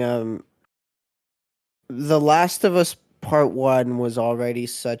interesting. The Last of Us Part 1 was already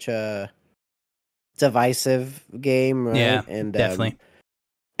such a divisive game, right? Yeah, and definitely.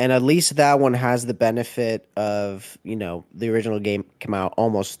 And at least that one has the benefit of, the original game came out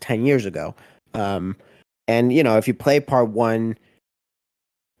almost 10 years ago. And if you play Part 1,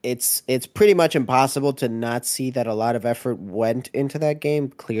 it's pretty much impossible to not see that a lot of effort went into that game.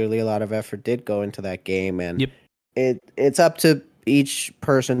 Clearly a lot of effort did go into that game, and it's up to each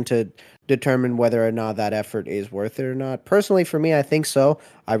person to determine whether or not that effort is worth it or not. Personally, for me, I think so.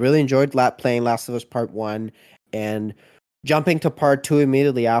 I really enjoyed playing Last of Us Part 1, and jumping to Part 2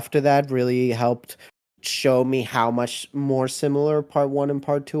 immediately after that really helped show me how much more similar Part 1 and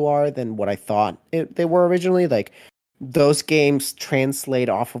Part 2 are than what I thought they were originally. Like, those games translate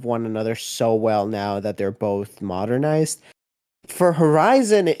off of one another so well now that they're both modernized. For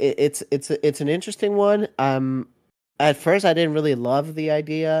Horizon, it's an interesting one. At first, I didn't really love the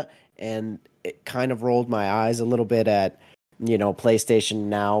idea, and it kind of rolled my eyes a little bit at PlayStation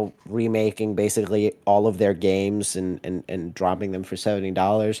now remaking basically all of their games and dropping them for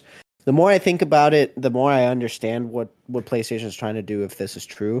 $70. The more I think about it, the more I understand what PlayStation is trying to do, if this is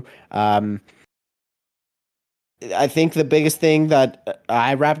true. I think the biggest thing that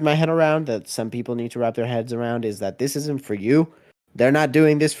I wrapped my head around, that some people need to wrap their heads around, is that this isn't for you. They're not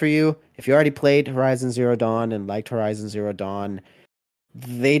doing this for you. If you already played Horizon Zero Dawn and liked Horizon Zero Dawn,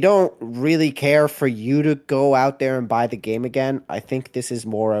 they don't really care for you to go out there and buy the game again. I think this is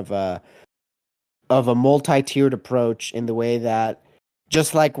more of a multi-tiered approach, in the way that,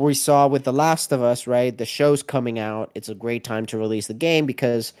 just like we saw with The Last of Us, right? The show's coming out. It's a great time to release the game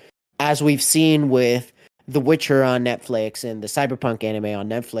because, as we've seen with The Witcher on Netflix and the Cyberpunk anime on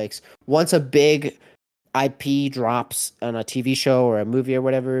Netflix, once a big IP drops on a TV show or a movie or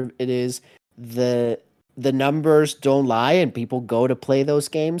whatever it is, the numbers don't lie and people go to play those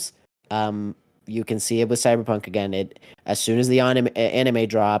games. You can see it with Cyberpunk again. As soon as the anime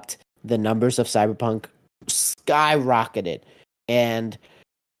dropped, the numbers of Cyberpunk skyrocketed. And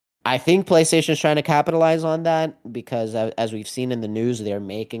I think PlayStation is trying to capitalize on that because, as we've seen in the news, they're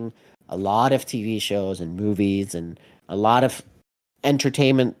making a lot of TV shows and movies and a lot of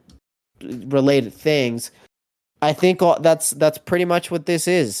entertainment-related things. I think that's pretty much what this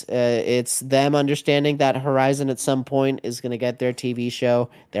is. It's them understanding that Horizon at some point is going to get their TV show.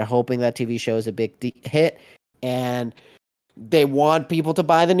 They're hoping that TV show is a big hit, and they want people to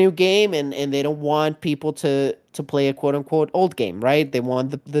buy the new game, and they don't want people to play a quote-unquote old game, right? They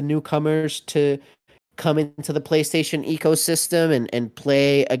want the newcomers to come into the PlayStation ecosystem and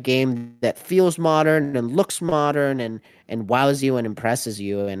play a game that feels modern and looks modern and wows you and impresses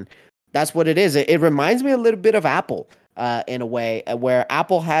you. And that's what it is. It reminds me a little bit of Apple in a way, where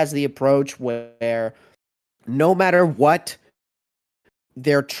Apple has the approach where no matter what,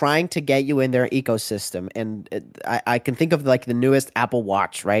 they're trying to get you in their ecosystem. And I can think of like the newest Apple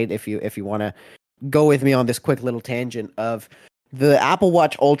Watch, right? If you want to go with me on this quick little tangent of the Apple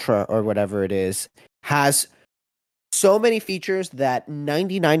Watch Ultra or whatever it is, has so many features that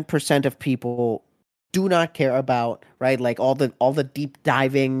 99% of people do not care about, right? Like all the deep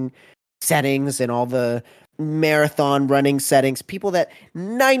diving settings and all the marathon running settings, people that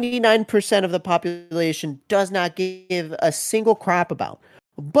 99% of the population does not give a single crap about.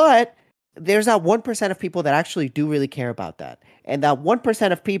 But there's that 1% of people that actually do really care about that. And that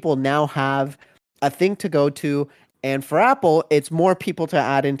 1% of people now have a thing to go to. And for Apple, it's more people to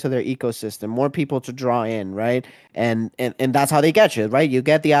add into their ecosystem, more people to draw in, right? And that's how they get you, right? You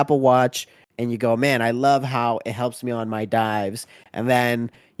get the Apple Watch and you go, man, I love how it helps me on my dives. And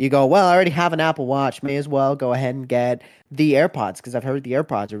then you go, well, I already have an Apple Watch. May as well go ahead and get the AirPods because I've heard the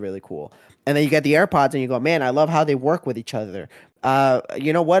AirPods are really cool. And then you get the AirPods and you go, man, I love how they work with each other.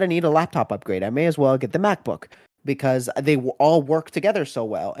 You know what? I need a laptop upgrade. I may as well get the MacBook because they all work together so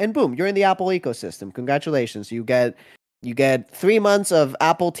well. And boom, you're in the Apple ecosystem. Congratulations. You get 3 months of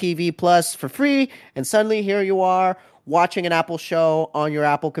Apple TV Plus for free, and suddenly here you are watching an Apple show on your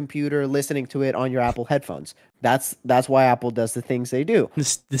Apple computer, listening to it on your Apple headphones. That's why Apple does the things they do.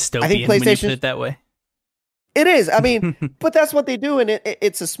 This dystopian I think when you PlayStation put it that way. It is. I mean, but that's what they do, and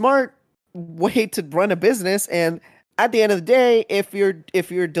it's a smart way to run a business. And at the end of the day, if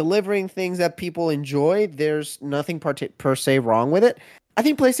you're delivering things that people enjoy, there's nothing per se wrong with it. I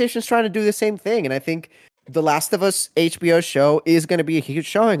think PlayStation's trying to do the same thing, and I think The Last of Us HBO show is going to be a huge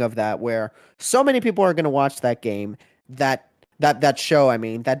showing of that, where so many people are going to watch that game, that show, I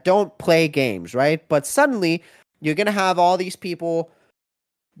mean, that don't play games, right? But suddenly you're going to have all these people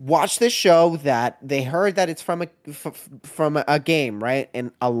watch this show that they heard that it's from a game, right?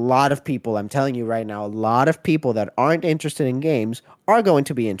 And a lot of people, I'm telling you right now, a lot of people that aren't interested in games are going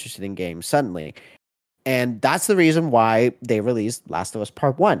to be interested in games suddenly. And that's the reason why they released Last of Us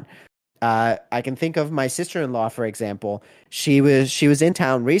Part 1. I can think of my sister-in-law, for example. She was in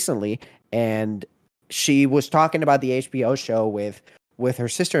town recently, and she was talking about the HBO show with her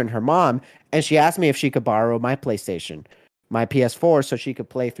sister and her mom, and she asked me if she could borrow my PlayStation, my PS4, so she could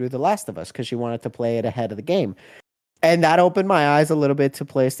play through The Last of Us because she wanted to play it ahead of the game. And that opened my eyes a little bit to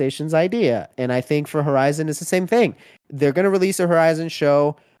PlayStation's idea. And I think for Horizon, it's the same thing. They're going to release a Horizon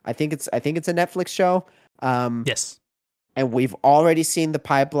show. I think it's a Netflix show. Yes. And we've already seen the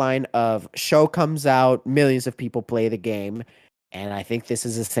pipeline of show comes out, millions of people play the game. And I think this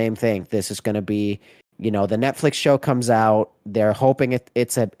is the same thing. This is going to be, the Netflix show comes out. They're hoping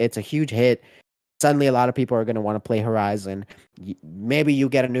it's a huge hit. Suddenly a lot of people are going to want to play Horizon. Maybe you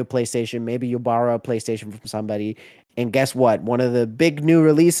get a new PlayStation. Maybe you borrow a PlayStation from somebody. And guess what? One of the big new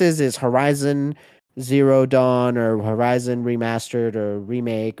releases is Horizon Zero Dawn or Horizon Remastered or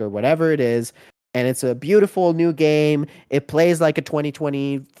Remake or whatever it is. And it's a beautiful new game. It plays like a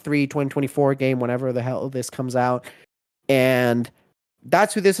 2023, 2024 game, whenever the hell this comes out. And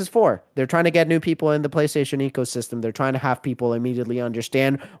that's who this is for. They're trying to get new people in the PlayStation ecosystem. They're trying to have people immediately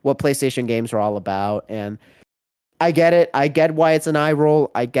understand what PlayStation games are all about. And I get it. I get why it's an eye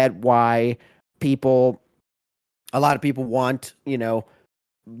roll. I get why a lot of people want,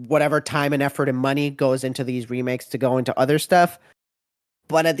 whatever time and effort and money goes into these remakes to go into other stuff.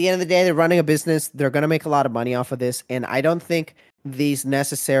 But at the end of the day, they're running a business. They're going to make a lot of money off of this. And I don't think these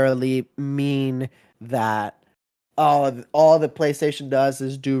necessarily mean that all the PlayStation does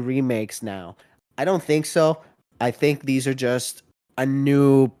is do remakes now. I don't think so. I think these are just a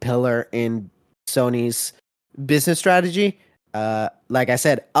new pillar in Sony's business strategy. Like I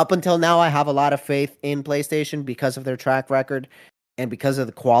said, up until now, I have a lot of faith in PlayStation because of their track record and because of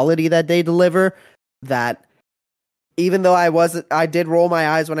the quality that they deliver. That even though I did roll my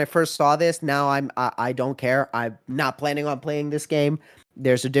eyes when I first saw this, now I don't care. I'm not planning on playing this game.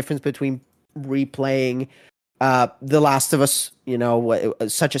 There's a difference between replaying The Last of Us,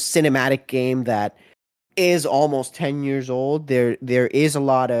 such a cinematic game that is almost 10 years old. There is a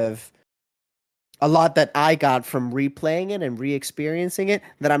lot that I got from replaying it and re-experiencing it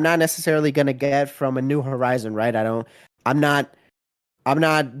that I'm not necessarily going to get from a new Horizon, right? I'm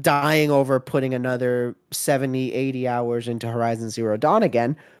not dying over putting another 70, 80 hours into Horizon Zero Dawn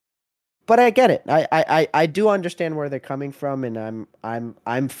again. But I get it. I do understand where they're coming from, and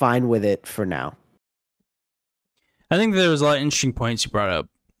I'm fine with it for now. I think there was a lot of interesting points you brought up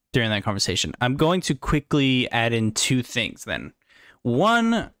during that conversation. I'm going to quickly add in two things then.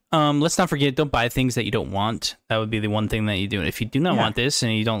 One, let's not forget, don't buy things that you don't want. That would be the one thing that you do. If you do not want this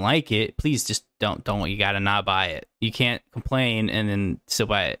and you don't like it, please just don't. You gotta not buy it. You can't complain and then still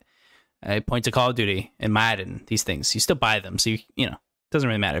buy it. I point to Call of Duty and Madden, these things. You still buy them, so it doesn't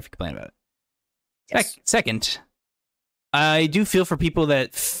really matter if you complain about it. Yes. Second, I do feel for people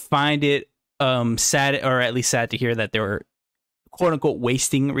that find it sad, or at least sad to hear that they were quote unquote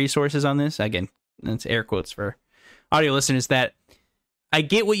wasting resources on this. Again, that's air quotes for audio listeners. That I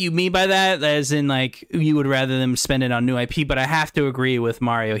get what you mean by that, as in like you would rather them spend it on new IP, but I have to agree with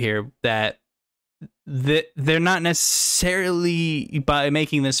Mario here that they're not necessarily by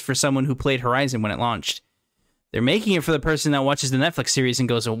making this for someone who played Horizon when it launched. They're making it for the person that watches the Netflix series and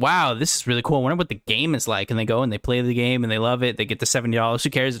goes, wow, this is really cool. I wonder what the game is like. And they go and they play the game and they love it. They get the $70. Who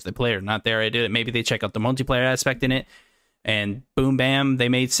cares if they play it or not? They already did it. Maybe they check out the multiplayer aspect in it, and boom, bam, they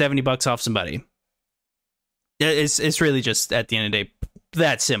made $70 off somebody. It's really just, at the end of the day,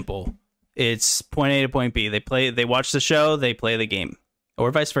 that simple. It's point A to point B. They watch the show, they play the game.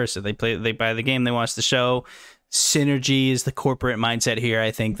 or vice versa. They buy the game, they watch the show. Synergy is the corporate mindset here.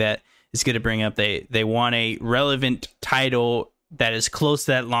 I think that is going to bring up. They want a relevant title that is close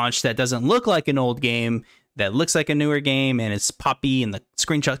to that launch, that doesn't look like an old game, that looks like a newer game, and it's poppy, and the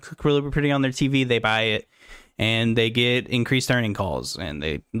screenshots look really pretty on their TV. They buy it, and they get increased earning calls, and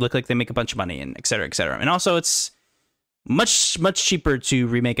they look like they make a bunch of money, and et cetera, et cetera. And also, it's much cheaper to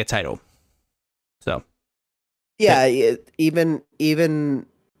remake a title. So, yeah, even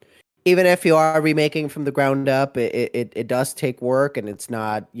if you are remaking from the ground up, it does take work, and it's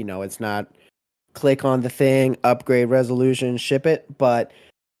not, it's not click on the thing, upgrade resolution, ship it. But,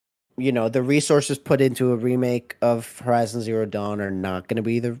 the resources put into a remake of Horizon Zero Dawn are not going to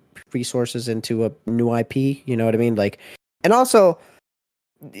be the resources into a new IP. You know what I mean? Like, and also,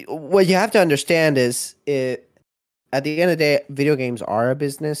 what you have to understand is, at the end of the day, video games are a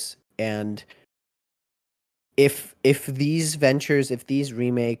business, and if these ventures, if these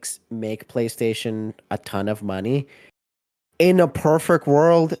remakes make PlayStation a ton of money, in a perfect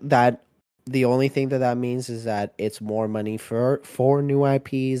world, that the only thing that means is that it's more money for new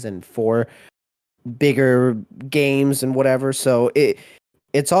IPs and for bigger games and whatever. So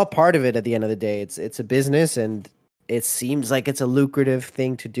it's all part of it at the end of the day. It's a business, and it seems like it's a lucrative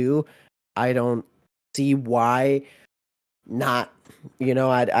thing to do. I don't see why not.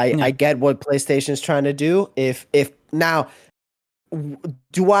 I get what PlayStation is trying to do. If now,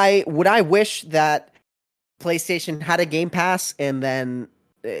 would I wish that PlayStation had a Game Pass, and then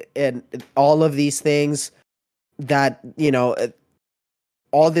and all of these things that,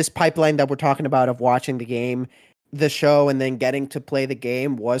 all this pipeline that we're talking about of watching the game, the show, and then getting to play the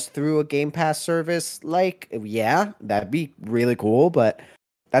game was through a Game Pass service? Like, yeah, that'd be really cool, but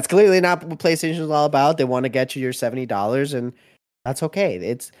that's clearly not what PlayStation is all about. They want to get you your $70, and that's okay.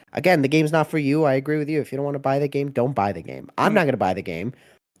 It's, again, the game's not for you. I agree with you. If you don't want to buy the game, don't buy the game. I'm not going to buy the game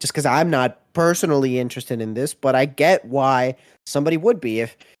just because I'm not personally interested in this, but I get why somebody would be.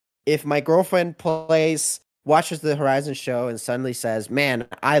 If my girlfriend watches the Horizon show and suddenly says, man,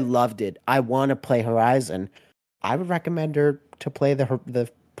 I loved it, I want to play Horizon, I would recommend her to play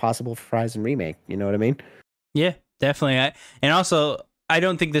the possible Horizon remake. You know what I mean? Yeah, definitely. And also, I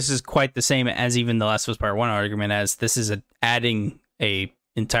don't think this is quite the same as even the Last of Us Part 1 argument, as this is adding a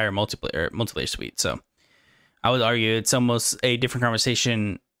entire multiplayer suite. So I would argue it's almost a different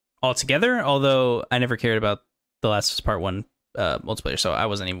conversation altogether, although I never cared about the Last of Us Part 1 multiplayer, so I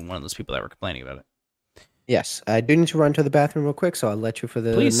wasn't even one of those people that were complaining about it. Yes, I do need to run to the bathroom real quick, so I'll let you for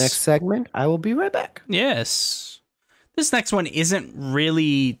the next segment. I will be right back. Yes. This next one isn't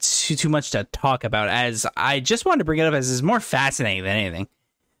really too much to talk about, as I just wanted to bring it up as it's more fascinating than anything.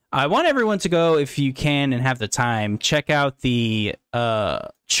 I want everyone to go, if you can and have the time, check out the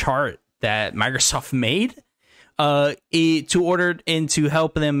chart that Microsoft made to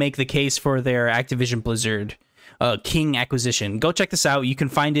help them make the case for their Activision Blizzard King acquisition. Go check this out. You can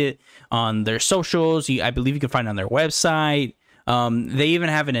find it on their socials. I believe you can find it on their website. They even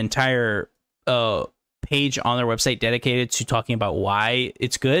have an entire page on their website dedicated to talking about why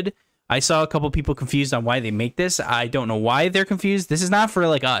it's good. I saw a couple people confused on why they make this. I don't know why they're confused. This is not for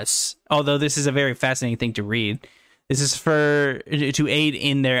like us, although this is a very fascinating thing to read. This is to aid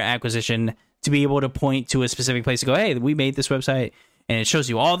in their acquisition, to be able to point to a specific place to go, hey, we made this website. And it shows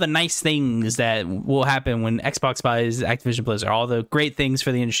you all the nice things that will happen when Xbox buys Activision Blizzard. All the great things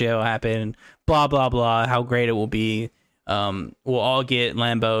for the industry that will happen. Blah, blah, blah. How great it will be. We'll all get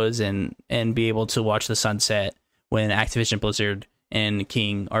Lambos and be able to watch the sunset when Activision Blizzard and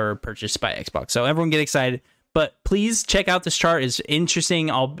King are purchased by Xbox. So everyone get excited. But please check out this chart. It's interesting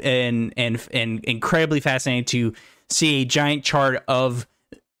and incredibly fascinating to see a giant chart of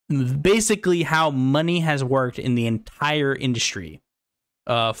basically how money has worked in the entire industry.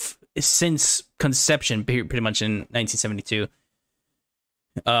 Since conception, pretty much in 1972.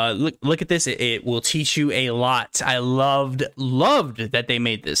 Look at this. It will teach you a lot. I loved that they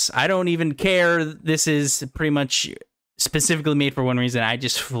made this. I don't even care. This is pretty much specifically made for one reason. I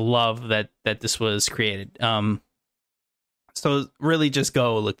just love that this was created. So really, just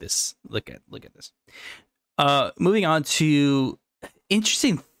go look at this. Moving on to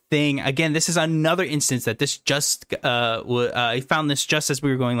interesting thing. Again, this is another instance that this I found this just as we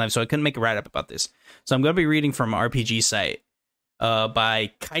were going live, so I couldn't make a write-up about this. So I'm going to be reading from RPG site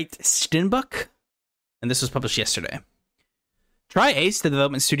by Kite Steinbuck, and this was published yesterday. Tri-Ace, the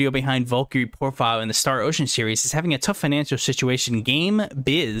development studio behind Valkyrie Profile and the Star Ocean series, is having a tough financial situation. Game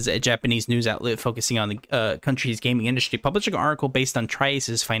Biz, a Japanese news outlet focusing on the country's gaming industry, published an article based on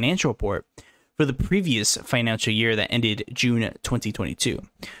Tri-Ace's financial report for for the previous financial year that ended June 2022.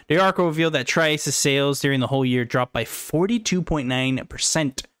 The article revealed that Tri-Ace's sales during the whole year dropped by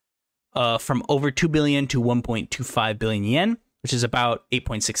 42.9%, from over 2 billion to 1.25 billion yen, which is about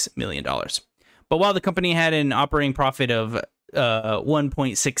 $8.6 million. But while the company had an operating profit of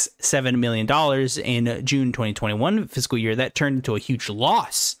 $1.67 million in June 2021 fiscal year, that turned into a huge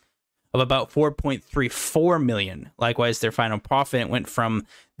loss of about 4.34 million. Likewise, their final profit went from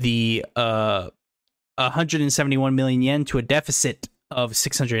the 171 million yen to a deficit of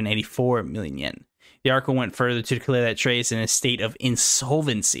 684 million yen. The article went further to declare that Tri-Ace is in a state of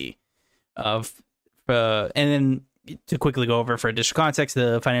insolvency. And then to quickly go over for additional context,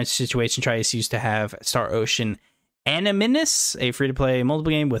 the financial situation Tri-Ace used to have Star Ocean Animinus, a free-to-play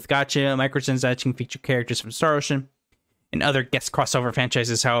multiple game with gacha microtransaction feature characters from Star Ocean and other guest crossover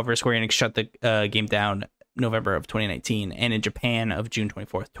franchises. However, Square Enix shut the game down November of 2019 and in Japan of June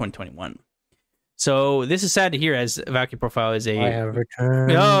 24th, 2021. So this is sad to hear, as Valkyrie Profile is a... I have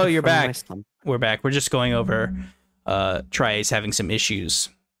returned. Oh, you're back. We're back. We're just going over Tri-Ace having some issues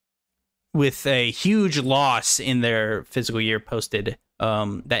with a huge loss in their fiscal year posted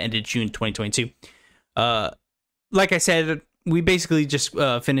that ended June 2022. Like I said, we basically just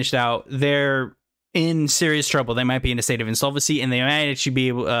finished out. They're in serious trouble. They might be in a state of insolvency, and they might actually be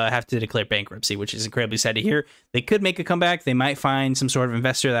able have to declare bankruptcy, which is incredibly sad to hear. They could make a comeback. They might find some sort of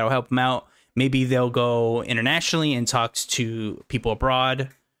investor that will help them out. Maybe they'll go internationally and talk to people abroad,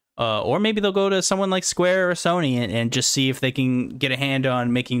 or maybe they'll go to someone like Square or Sony and just see if they can get a hand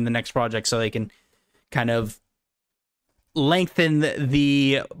on making the next project, so they can kind of lengthen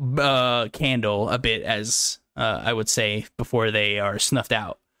the candle a bit, as I would say, before they are snuffed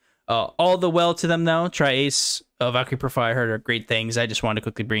out. All the well to them, though. Tri-Ace, Valkyrie Profile, I heard are great things. I just wanted to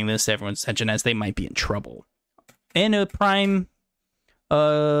quickly bring this to everyone's attention, as they might be in trouble. And a prime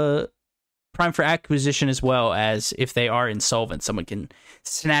for acquisition, as well, as if they are insolvent, someone can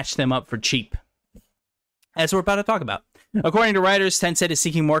snatch them up for cheap, as we're about to talk about. According to writers, Tencent is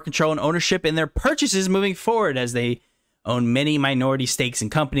seeking more control and ownership in their purchases moving forward, as they own many minority stakes in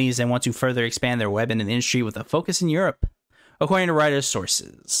companies and want to further expand their web in the industry with a focus in Europe, according to writers'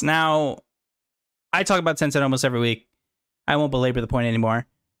 sources. Now, I talk about Tencent almost every week. I won't belabor the point anymore.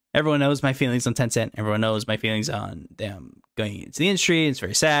 Everyone knows my feelings on Tencent. Everyone knows my feelings on them going into the industry. It's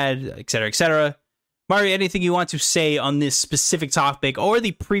very sad, etc., etc. Mari, anything you want to say on this specific topic, or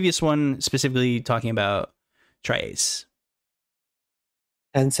the previous one specifically talking about Tri-Ace?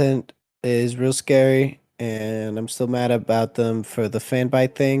 Tencent is real scary, and I'm still mad about them for the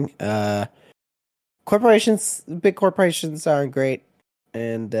Fanbyte thing. Big corporations aren't great,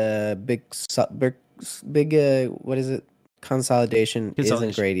 and big what is it? Consolidation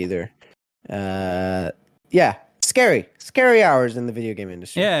isn't great either. Yeah, scary hours in the video game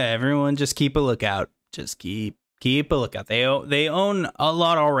industry. Yeah, everyone just keep a lookout. Just keep a lookout. They own a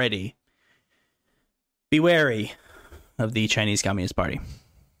lot already. Be wary of the Chinese Communist Party.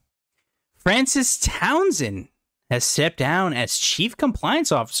 Frances Townsend has stepped down as Chief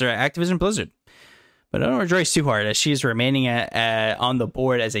Compliance Officer at Activision Blizzard. But don't rejoice too hard, as she is remaining on the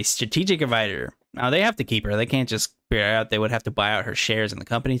board as a strategic advisor. Now, they have to keep her. They can't just clear her out. They would have to buy out her shares in the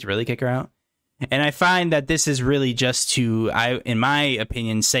company to really kick her out. And I find that this is really just to, in my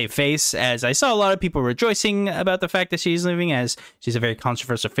opinion, save face, as I saw a lot of people rejoicing about the fact that she's leaving, as she's a very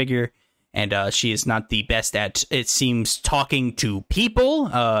controversial figure. And she is not the best at, it seems, talking to people.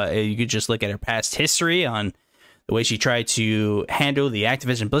 You could just look at her past history on the way she tried to handle the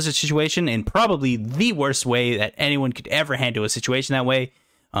Activision Blizzard situation in probably the worst way that anyone could ever handle a situation that way.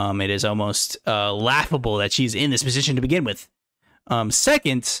 It is almost laughable that she's in this position to begin with.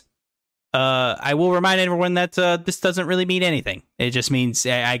 Second, I will remind everyone that this doesn't really mean anything. It just means,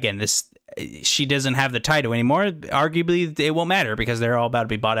 again, she doesn't have the title anymore. Arguably, it won't matter because they're all about to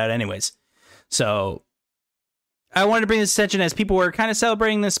be bought out anyways. So I wanted to bring this attention, as people were kind of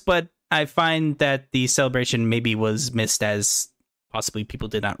celebrating this, but I find that the celebration maybe was missed, as possibly people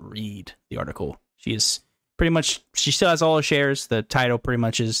did not read the article. She still has all her shares. The title pretty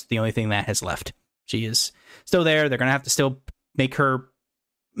much is the only thing that has left. She is still there. They're going to have to still make her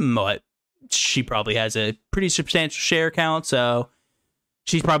what? She probably has a pretty substantial share count, so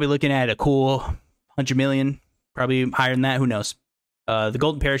she's probably looking at a cool 100 million, probably higher than that. Who knows? The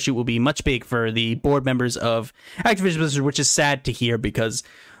golden parachute will be much big for the board members of Activision Blizzard, which is sad to hear, because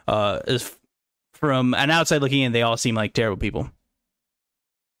from an outside looking in, they all seem like terrible people.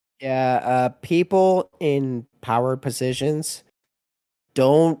 Yeah, people in power positions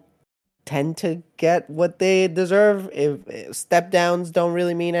don't tend to get what they deserve. If step downs don't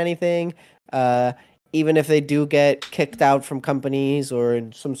really mean anything, even if they do get kicked out from companies or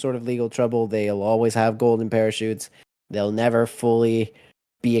in some sort of legal trouble, they'll always have golden parachutes. They'll never fully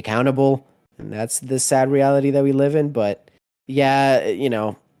be accountable. And that's the sad reality that we live in. But yeah,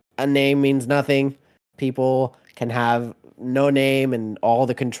 a name means nothing. People can have no name and all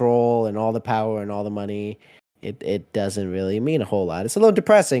the control and all the power and all the money. It doesn't really mean a whole lot. It's a little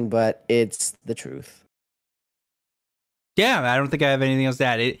depressing, but it's the truth. Yeah, I don't think I have anything else to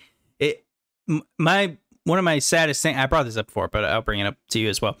add. One of my saddest things, I brought this up before, but I'll bring it up to you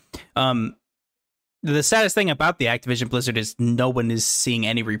as well. The saddest thing about the Activision Blizzard is no one is seeing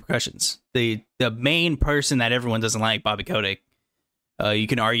any repercussions. The main person that everyone doesn't like, Bobby Kotick, you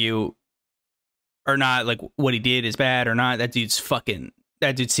can argue or not, like what he did is bad or not. That dude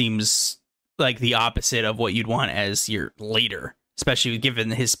seems like the opposite of what you'd want as your leader, especially given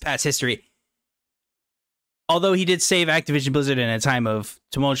his past history. Although he did save Activision Blizzard in a time of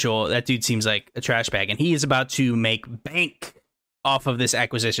tumultual, that dude seems like a trash bag, and he is about to make bank off of this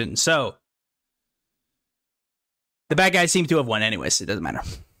acquisition. So the bad guys seem to have won anyways. It doesn't matter.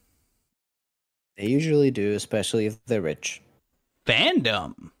 They usually do, especially if they're rich.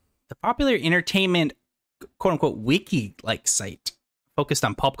 Fandom, the popular entertainment quote-unquote wiki-like site focused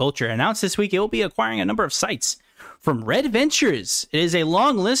on pop culture, announced this week it will be acquiring a number of sites from Red Ventures. It is a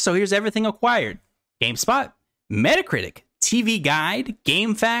long list, so here's everything acquired. GameSpot, Metacritic, TV Guide,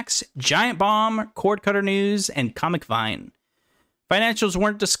 GameFAQs, Giant Bomb, Cord Cutter News, and Comic Vine. Financials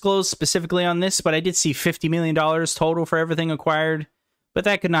weren't disclosed specifically on this, but I did see $50 million total for everything acquired, but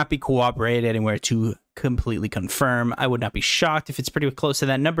that could not be corroborated anywhere to completely confirm. I would not be shocked if it's pretty close to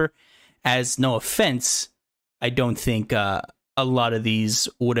that number, as no offense, I don't think a lot of these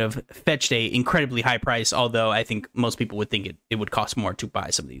would have fetched a incredibly high price, although I think most people would think it would cost more to buy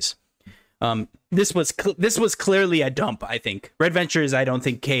some of these. This was clearly a dump, I think. Red Ventures, I don't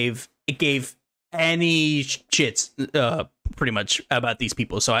think gave any shits pretty much about these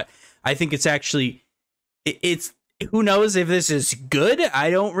people. So I think it's actually it's who knows if this is good. I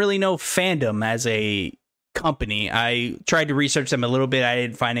don't really know Fandom as a company. I tried to research them a little bit. I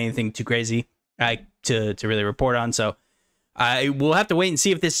didn't find anything too crazy to really report on. So I will have to wait and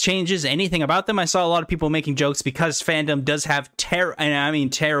see if this changes anything about them. I saw a lot of people making jokes because Fandom does have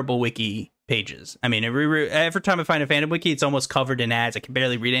terrible wiki pages. I mean, every time I find a Fandom wiki, it's almost covered in ads. I can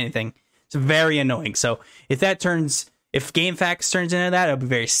barely read anything. It's very annoying. So if GameFAQs turns into that, it'll be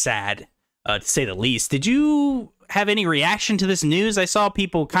very sad, to say the least. Did you have any reaction to this news? I saw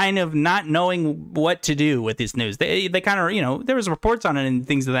people kind of not knowing what to do with this news. They kind of, there was reports on it and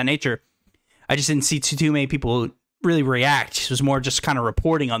things of that nature. I just didn't see too many people really react. It was more just kind of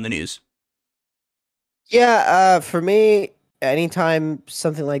reporting on the news. Yeah, for me, anytime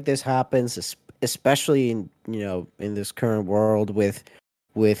something like this happens, especially in this current world with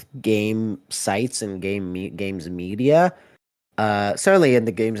game sites and games media, certainly in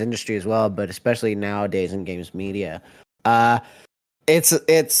the games industry as well, but especially nowadays in games media,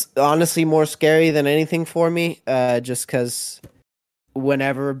 it's honestly more scary than anything for me, just because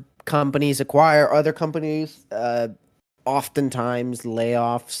whenever companies acquire other companies, oftentimes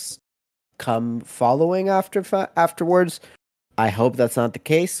layoffs come following afterwards. I hope that's not the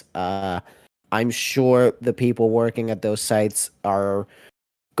case. I'm sure the people working at those sites are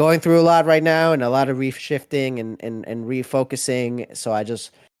going through a lot right now and a lot of reshifting and refocusing. So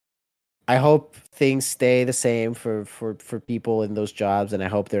I hope things stay the same for people in those jobs, and I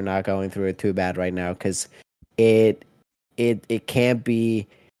hope they're not going through it too bad right now, because it can't be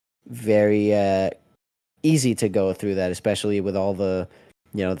very easy to go through that, especially with all the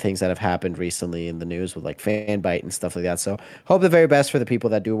things that have happened recently in the news with like Fanbyte and stuff like that. So hope the very best for the people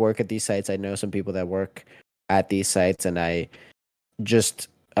that do work at these sites. I know some people that work at these sites, and I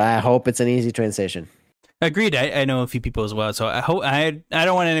hope it's an easy transition. Agreed. I know a few people as well. So I hope I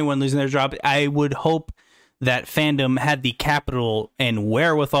don't want anyone losing their job. I would hope that Fandom had the capital and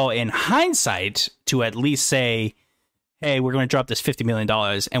wherewithal in hindsight to at least say, hey, we're going to drop this $50 million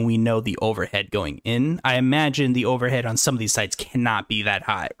and we know the overhead going in. I imagine the overhead on some of these sites cannot be that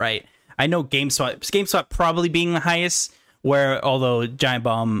high, right? I know GameSpot probably being the highest, where although Giant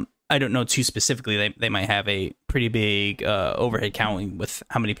Bomb, I don't know too specifically, they might have a pretty big overhead counting with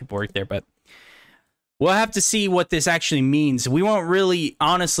how many people work there, but we'll have to see what this actually means. We won't really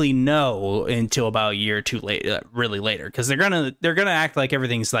honestly know until about a year or two later, really later, because they're gonna act like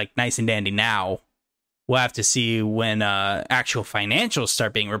everything's like nice and dandy now. We'll have to see when actual financials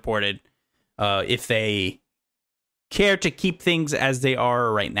start being reported, if they care to keep things as they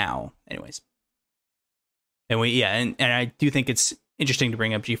are right now. Anyways, and I do think it's interesting to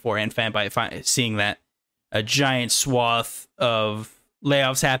bring up G4 and Fanbyte, seeing that a giant swath of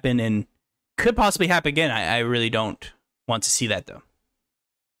layoffs happen, and could possibly happen again. I really don't want to see that, though.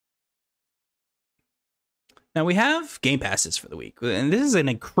 Now, we have Game Passes for the week, and this is an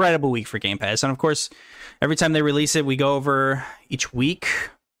incredible week for Game Pass. And, of course, every time they release it, we go over each week.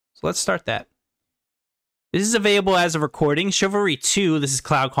 So let's start that. This is available as of recording. Chivalry 2, this is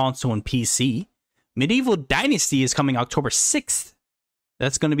cloud, console, and PC. Medieval Dynasty is coming October 6th.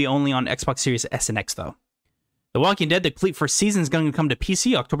 That's going to be only on Xbox Series S and X, though. The Walking Dead, the complete first season, is going to come to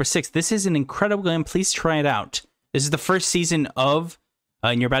PC October 6th. This is an incredible game. Please try it out. This is the first season of,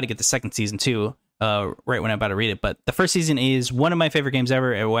 and you're about to get the second season, too. Right when I'm about to read it, but the first season is one of my favorite games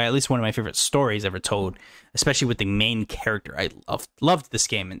ever, or at least one of my favorite stories ever told, especially with the main character. I loved this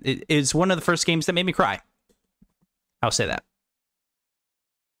game, and it is one of the first games that made me cry. I'll say that.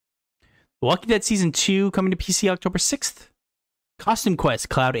 The Walking Dead Season 2 coming to PC October 6th. Costume Quest,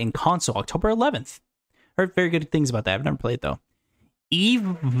 cloud and console, October 11th. Heard very good things about that. I've never played, though.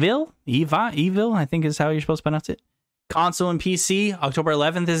 Evil, I think is how you're supposed to pronounce it. Console and PC, October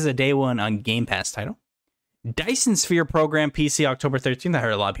 11th. This is a day one on Game Pass title. Dyson Sphere Program, PC, October 13th. I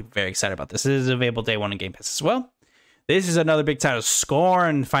heard a lot of people very excited about this. This is available day one on Game Pass as well. This is another big title.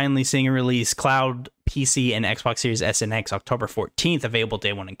 Scorn, finally seeing a release. Cloud, PC, and Xbox Series S and X, October 14th. Available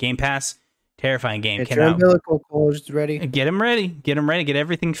day one on Game Pass. Terrifying game. Get your umbilical cords ready. Get them ready. Get them ready. Get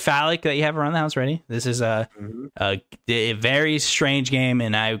everything phallic that you have around the house ready. This is a very strange game,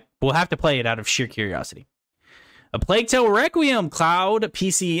 and I will have to play it out of sheer curiosity. A Plague Tale Requiem, cloud,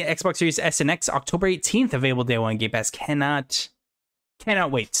 PC, Xbox Series S and X, October 18th, available day one. Game Pass. Cannot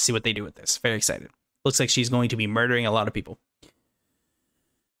wait to see what they do with this. Very excited. Looks like she's going to be murdering a lot of people.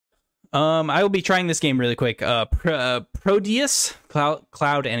 I will be trying this game really quick. Prodeus,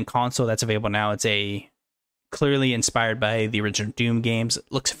 cloud and console. That's available now. It's a clearly inspired by the original Doom games. It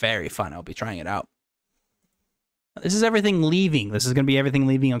looks very fun. I'll be trying it out. This is Everything Leaving. This is going to be Everything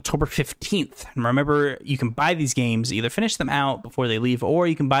Leaving October 15th. And remember, you can buy these games, either finish them out before they leave, or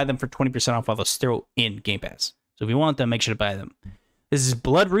you can buy them for 20% off while they're still in Game Pass. So if you want them, make sure to buy them. This is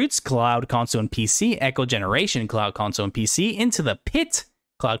Bloodroots, cloud, console, and PC. Echo Generation, cloud, console, and PC. Into the Pit,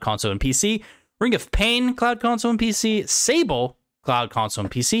 cloud, console, and PC. Ring of Pain, cloud, console, and PC. Sable, cloud, console,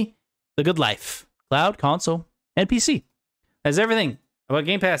 and PC. The Good Life, cloud, console, and PC. That's everything about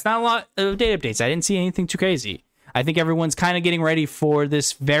Game Pass. Not a lot of date updates. I didn't see anything too crazy. I think everyone's kind of getting ready for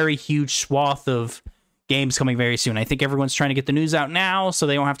this very huge swath of games coming very soon. I think everyone's trying to get the news out now so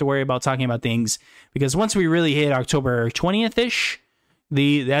they don't have to worry about talking about things. Because once we really hit October 20th-ish,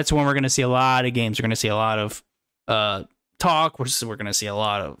 that's when we're going to see a lot of games. We're going to see a lot of talk. We're going to see a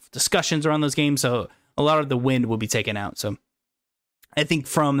lot of discussions around those games. So a lot of the wind will be taken out. So I think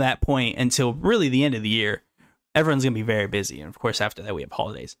from that point until really the end of the year, everyone's going to be very busy. And of course, after that, we have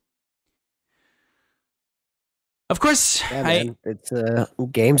holidays. Of course, yeah, it's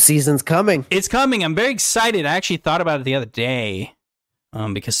game season's coming. It's coming. I'm very excited. I actually thought about it the other day,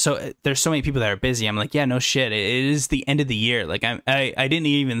 because there's so many people that are busy. I'm like, yeah, no shit. It is the end of the year. Like I didn't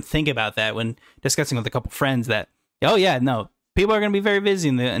even think about that when discussing with a couple friends. That people are going to be very busy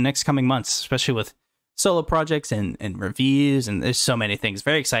in the next coming months, especially with solo projects and reviews, and there's so many things.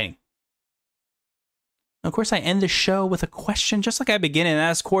 Very exciting. Of course, I end the show with a question, just like I begin, and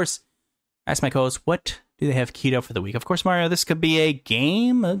of course, ask my co-host, what do they have keyed up for the week? Of course, Mario, this could be a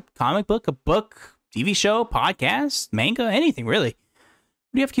game, a comic book, a book, TV show, podcast, manga, anything really.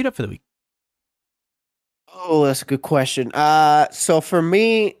 What do you have queued up for the week? Oh, that's a good question. So for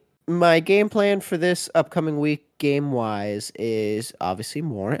me, my game plan for this upcoming week, game-wise, is obviously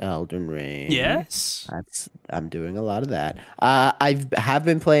more Elden Ring. Yes. I'm doing a lot of that. I have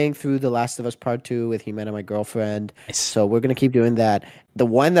been playing through The Last of Us Part 2 with He-Man and my girlfriend. Nice. So we're going to keep doing that. The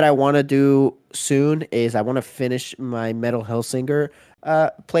one that I want to do soon is I want to finish my Metal Hellsinger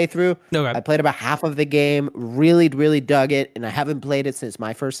playthrough. Okay. I played about half of the game, really, really dug it, and I haven't played it since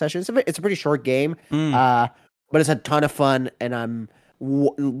my first session. It's a pretty short game, but it's a ton of fun, and I'm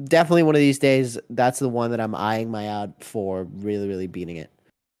definitely one of these days, that's the one that I'm eyeing my out for really, really beating it.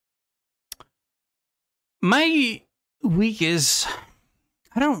 My week is,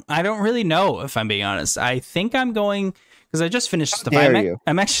 I don't really know, if I'm being honest. I think I'm going, because I just finished stuff.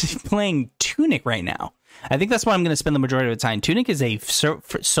 I'm actually playing Tunic right now. I think that's what I'm going to spend the majority of the time. Tunic is a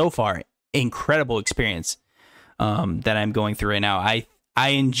so far incredible experience that I'm going through right now. I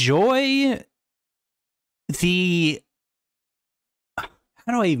enjoy the,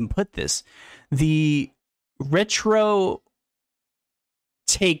 how do I even put this? The retro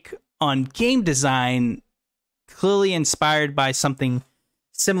take on game design, clearly inspired by something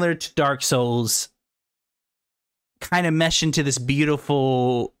similar to Dark Souls, kind of mesh into this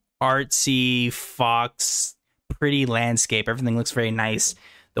beautiful, artsy, fox, pretty landscape. Everything looks very nice.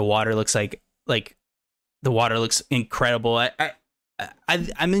 The water looks like like the water looks incredible.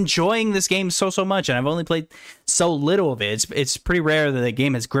 I'm enjoying this game so much, and I've only played so little of it. It's pretty rare that the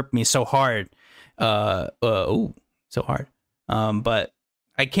game has gripped me so hard. So hard. But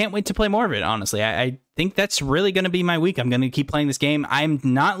I can't wait to play more of it, honestly. I think that's really going to be my week. I'm going to keep playing this game. I'm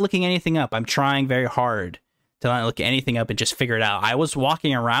not looking anything up. I'm trying very hard to not look anything up and just figure it out. I was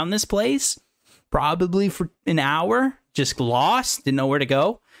walking around this place probably for an hour, just lost, didn't know where to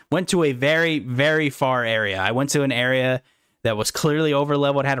go. Went to a very, very far area. I went to an area that was clearly over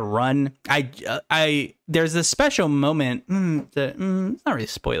leveled, had to run. There's a special moment. It's not really a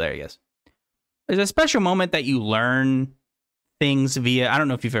spoiler, I guess. There's a special moment that you learn things via. I don't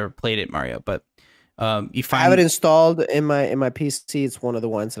know if you've ever played it, Mario, but you find. I have it installed in my PC. It's one of the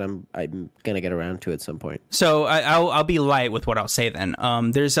ones that I'm gonna get around to at some point. So I'll be light with what I'll say then.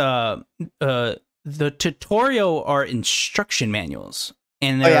 There's the tutorial or instruction manuals.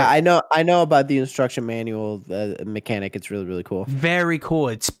 And I know about the instruction manual mechanic. It's really, really cool. Very cool.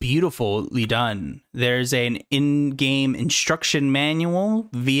 It's beautifully done. There's an in-game instruction manual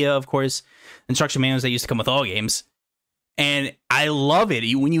via, of course, instruction manuals that used to come with all games. And I love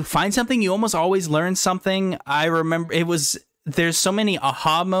it. When you find something, you almost always learn something. I remember there's so many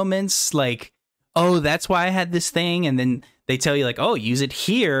aha moments, like, oh, that's why I had this thing. And then they tell you like, oh, use it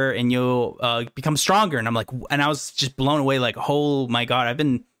here and you'll become stronger. And I'm like, and I was just blown away. Like, oh my God, I've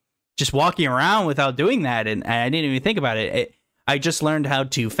been just walking around without doing that. And I didn't even think about it. I just learned how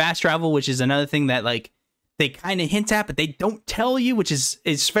to fast travel, which is another thing that like they kind of hint at, but they don't tell you, which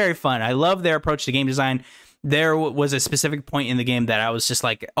is very fun. I love their approach to game design. There was a specific point in the game that I was just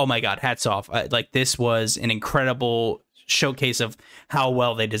like, oh my God, hats off. Like this was an incredible showcase of how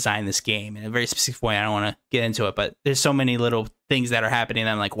well they designed this game in a very specific way. I don't want to get into it, but there's so many little things that are happening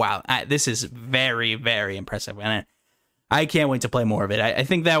that I'm like, wow, this is very, very impressive. And I can't wait to play more of it. I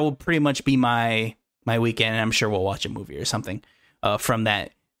think that will pretty much be my weekend. And I'm sure we'll watch a movie or something from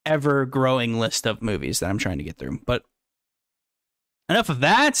that ever growing list of movies that I'm trying to get through. But enough of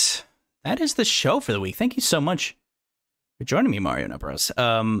that. That is the show for the week. Thank you so much for joining me, Mario Nubros.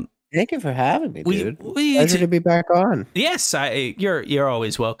 Thank you for having me, dude. Pleasure to be back on. Yes, you're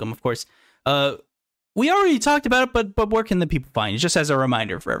always welcome, of course. We already talked about it, but where can the people find you? Just as a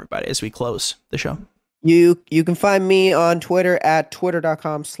reminder for everybody as we close the show. You can find me on Twitter at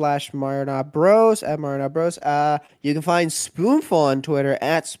twitter.com/MarioNotBros at MarioNotBros. You can find Spoonful on Twitter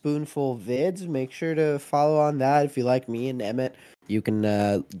at SpoonfulVids. Make sure to follow on that if you like me and Emmett. You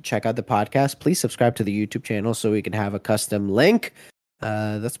can check out the podcast. Please subscribe to the YouTube channel so we can have a custom link.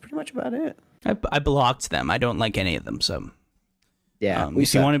 That's pretty much about it. I blocked them. I don't like any of them. So yeah,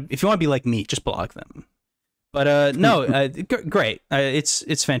 if you want to be like me, just block them. But no, great.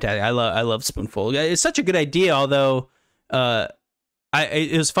 It's fantastic. I love Spoonful. It's such a good idea. Although,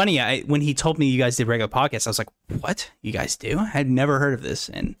 it was funny. When he told me you guys did regular podcasts, I was like, "What you guys do?" I had never heard of this.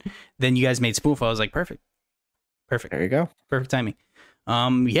 And then you guys made Spoonful. I was like, "Perfect." There you go. Perfect timing.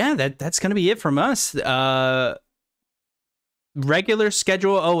 Yeah, that's gonna be it from us. Regular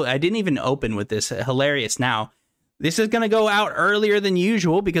schedule. Oh, I didn't even open with this. Hilarious. Now, this is gonna go out earlier than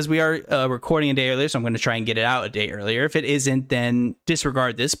usual because we are recording a day earlier. So I'm gonna try and get it out a day earlier. If it isn't, then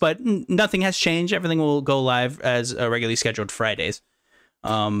disregard this. But nothing has changed. Everything will go live as regularly scheduled Fridays.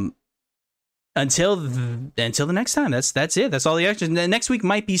 Until the next time. That's it. That's all the action. Next week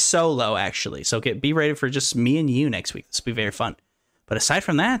might be solo, actually. So be ready for just me and you next week. This will be very fun. But aside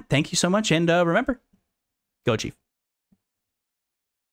from that, thank you so much. And remember, go Chief.